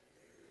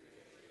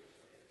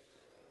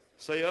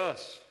 Say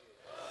us.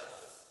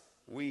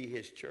 We,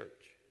 his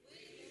church,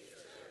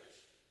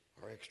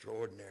 are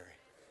extraordinary.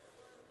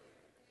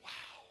 Wow.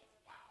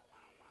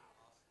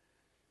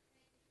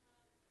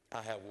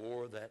 I have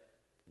wore that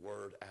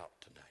word out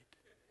tonight.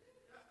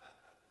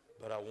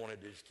 But I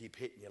wanted to just keep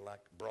hitting you like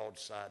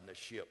broadside in a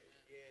ship.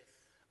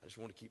 I just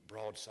want to keep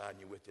broadsiding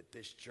you with it.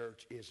 This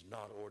church is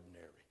not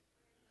ordinary.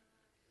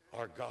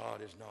 Our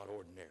God is not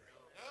ordinary.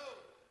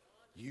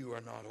 You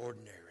are not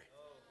ordinary.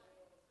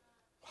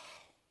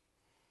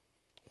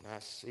 When I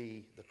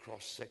see the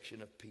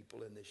cross-section of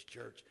people in this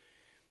church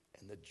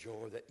and the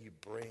joy that you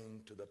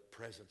bring to the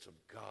presence of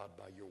God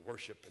by your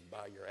worship and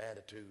by your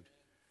attitude,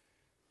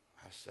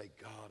 I say,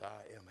 God,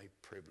 I am a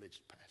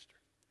privileged pastor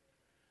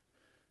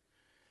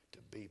to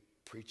be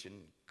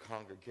preaching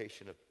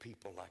congregation of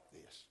people like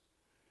this.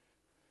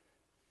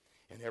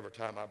 And every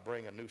time I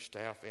bring a new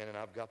staff in, and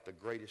I've got the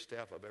greatest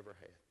staff I've ever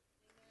had.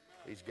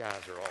 These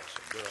guys are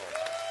awesome. They're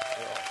awesome.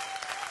 They're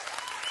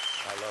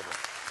awesome. I love them.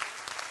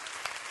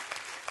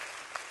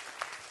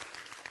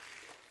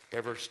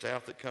 Every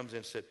staff that comes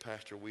in said,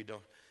 Pastor, what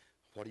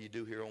do you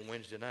do here on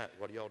Wednesday night?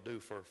 What do y'all do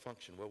for a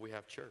function? Well, we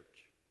have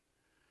church.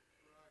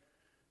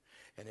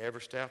 And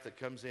every staff that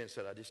comes in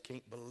said, I just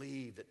can't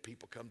believe that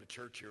people come to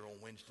church here on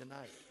Wednesday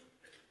night.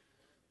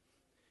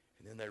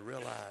 And then they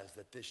realize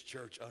that this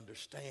church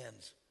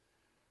understands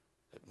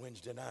that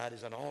Wednesday night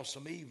is an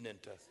awesome evening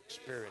to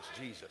experience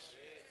Jesus.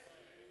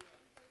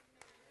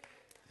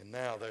 And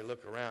now they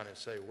look around and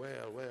say,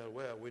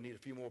 well, we need a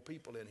few more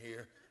people in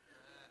here.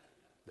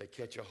 They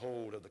catch a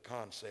hold of the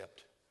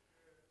concept.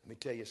 Let me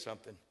tell you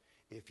something.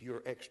 If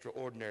you're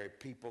extraordinary,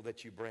 people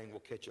that you bring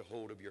will catch a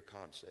hold of your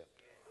concept.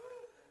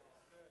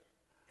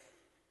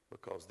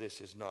 Because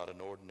this is not an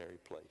ordinary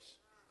place.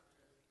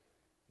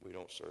 We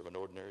don't serve an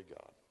ordinary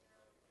God.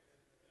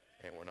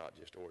 And we're not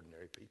just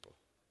ordinary people.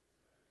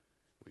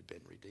 We've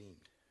been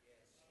redeemed.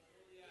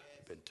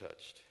 We've been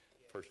touched.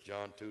 1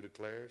 John 2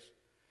 declares,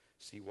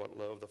 see what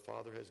love the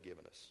Father has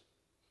given us,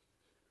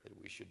 that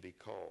we should be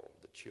called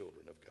the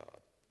children of God.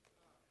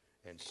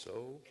 And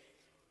so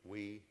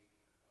we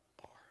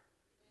are.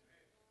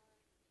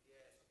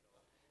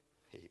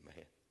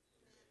 Amen.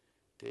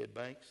 Ted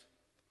Banks,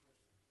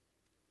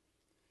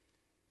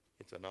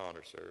 it's an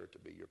honor, sir, to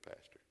be your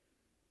pastor.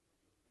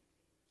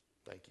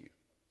 Thank you.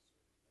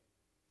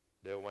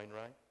 Dale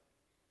Wainwright,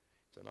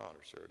 it's an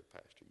honor, sir, to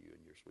pastor you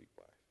and your sweet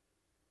wife.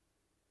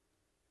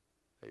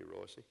 Hey,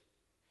 Royce,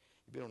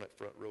 you've been on that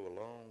front row a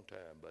long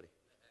time, buddy.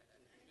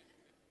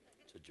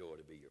 It's a joy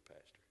to be your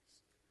pastor.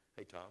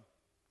 Hey, Tom,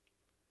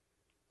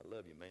 I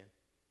love you, man.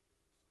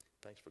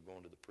 Thanks for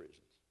going to the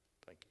prisons.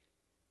 Thank you.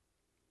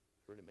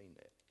 I really mean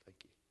that.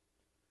 Thank you.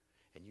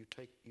 And you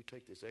take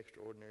this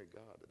extraordinary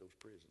God to those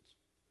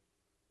prisons,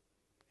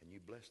 and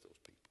you bless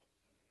those people,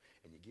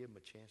 and you give them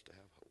a chance to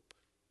have hope.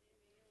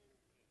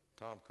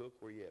 Tom Cook,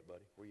 where you at,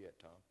 buddy? Where you at,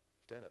 Tom?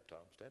 Stand up,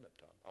 Tom. Stand up,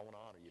 Tom. I want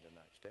to honor you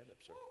tonight. Stand up,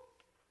 sir.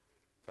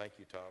 Thank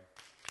you, Tom.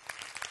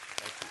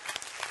 Thank you.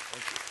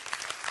 Thank you.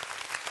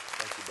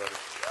 Thank you, brother.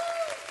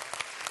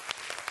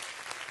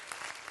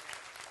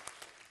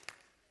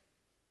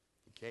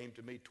 He came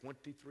to me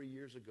 23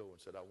 years ago and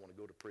said, I want to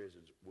go to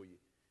prisons. Will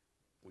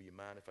you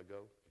mind if I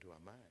go? Do I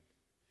mind?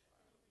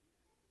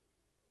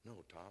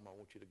 No, Tom, I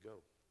want you to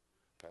go.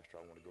 Pastor,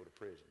 I want to go to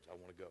prisons. I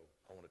want to go.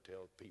 I want to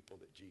tell people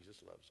that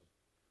Jesus loves them.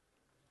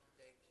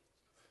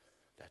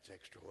 That's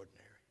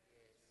extraordinary.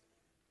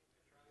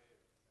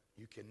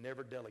 You can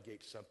never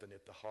delegate something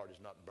if the heart is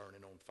not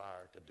burning on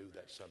fire to do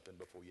that something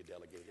before you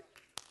delegate it.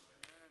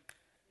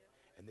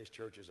 And this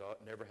church has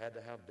never had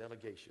to have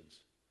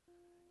delegations.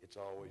 It's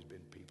always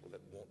been people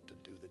that want to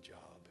do the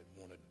job and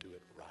want to do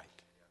it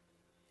right.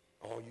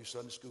 All you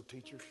Sunday school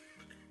teachers,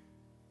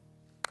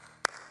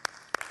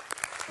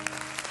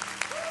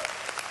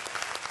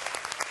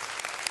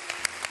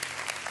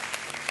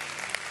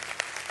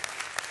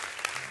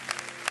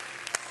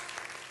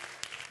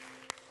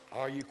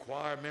 are you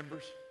choir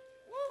members?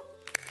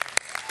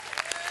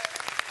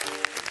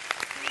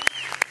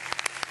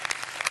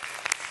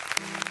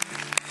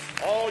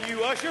 All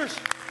you ushers?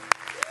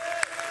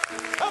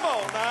 Come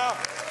on now.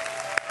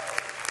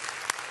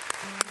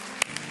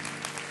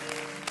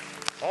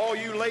 All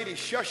you lady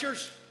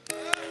shushers?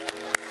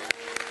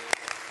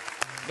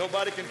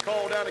 Nobody can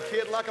call down a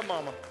kid like a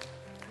mama.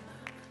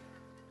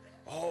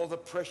 All the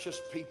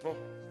precious people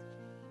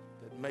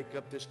that make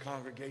up this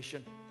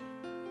congregation.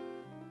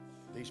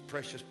 These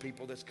precious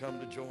people that's come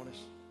to join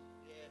us.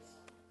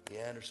 The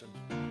Andersons,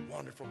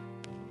 wonderful.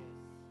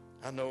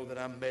 I know that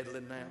I'm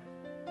meddling now,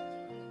 but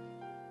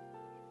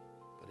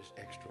it's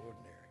extraordinary.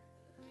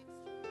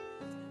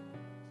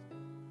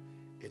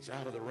 It's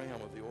out of the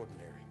realm of the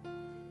ordinary.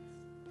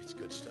 It's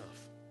good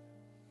stuff.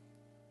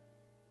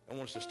 I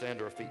want us to stand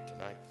to our feet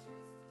tonight.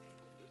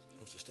 I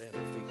want us to stand to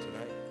our feet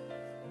tonight.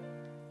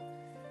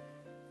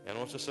 And I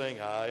want us to sing,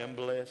 I am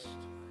blessed.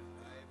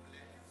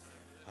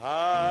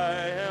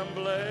 I am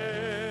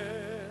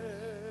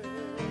blessed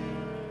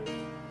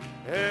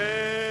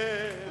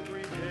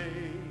every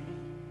day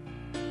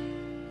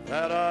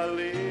that I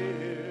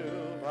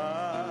live.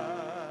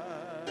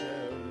 I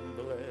am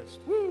blessed.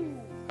 Woo!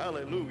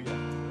 Hallelujah.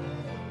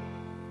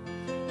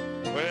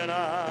 When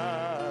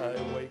I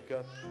wake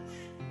up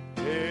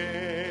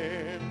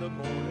in the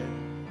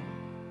morning,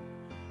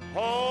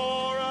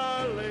 or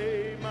I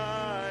lay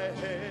my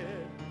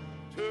head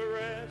to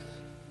rest,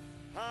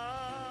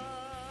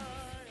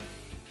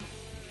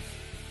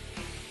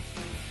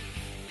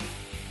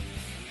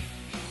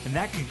 And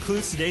that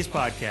concludes today's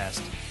podcast.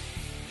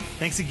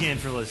 Thanks again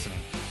for listening.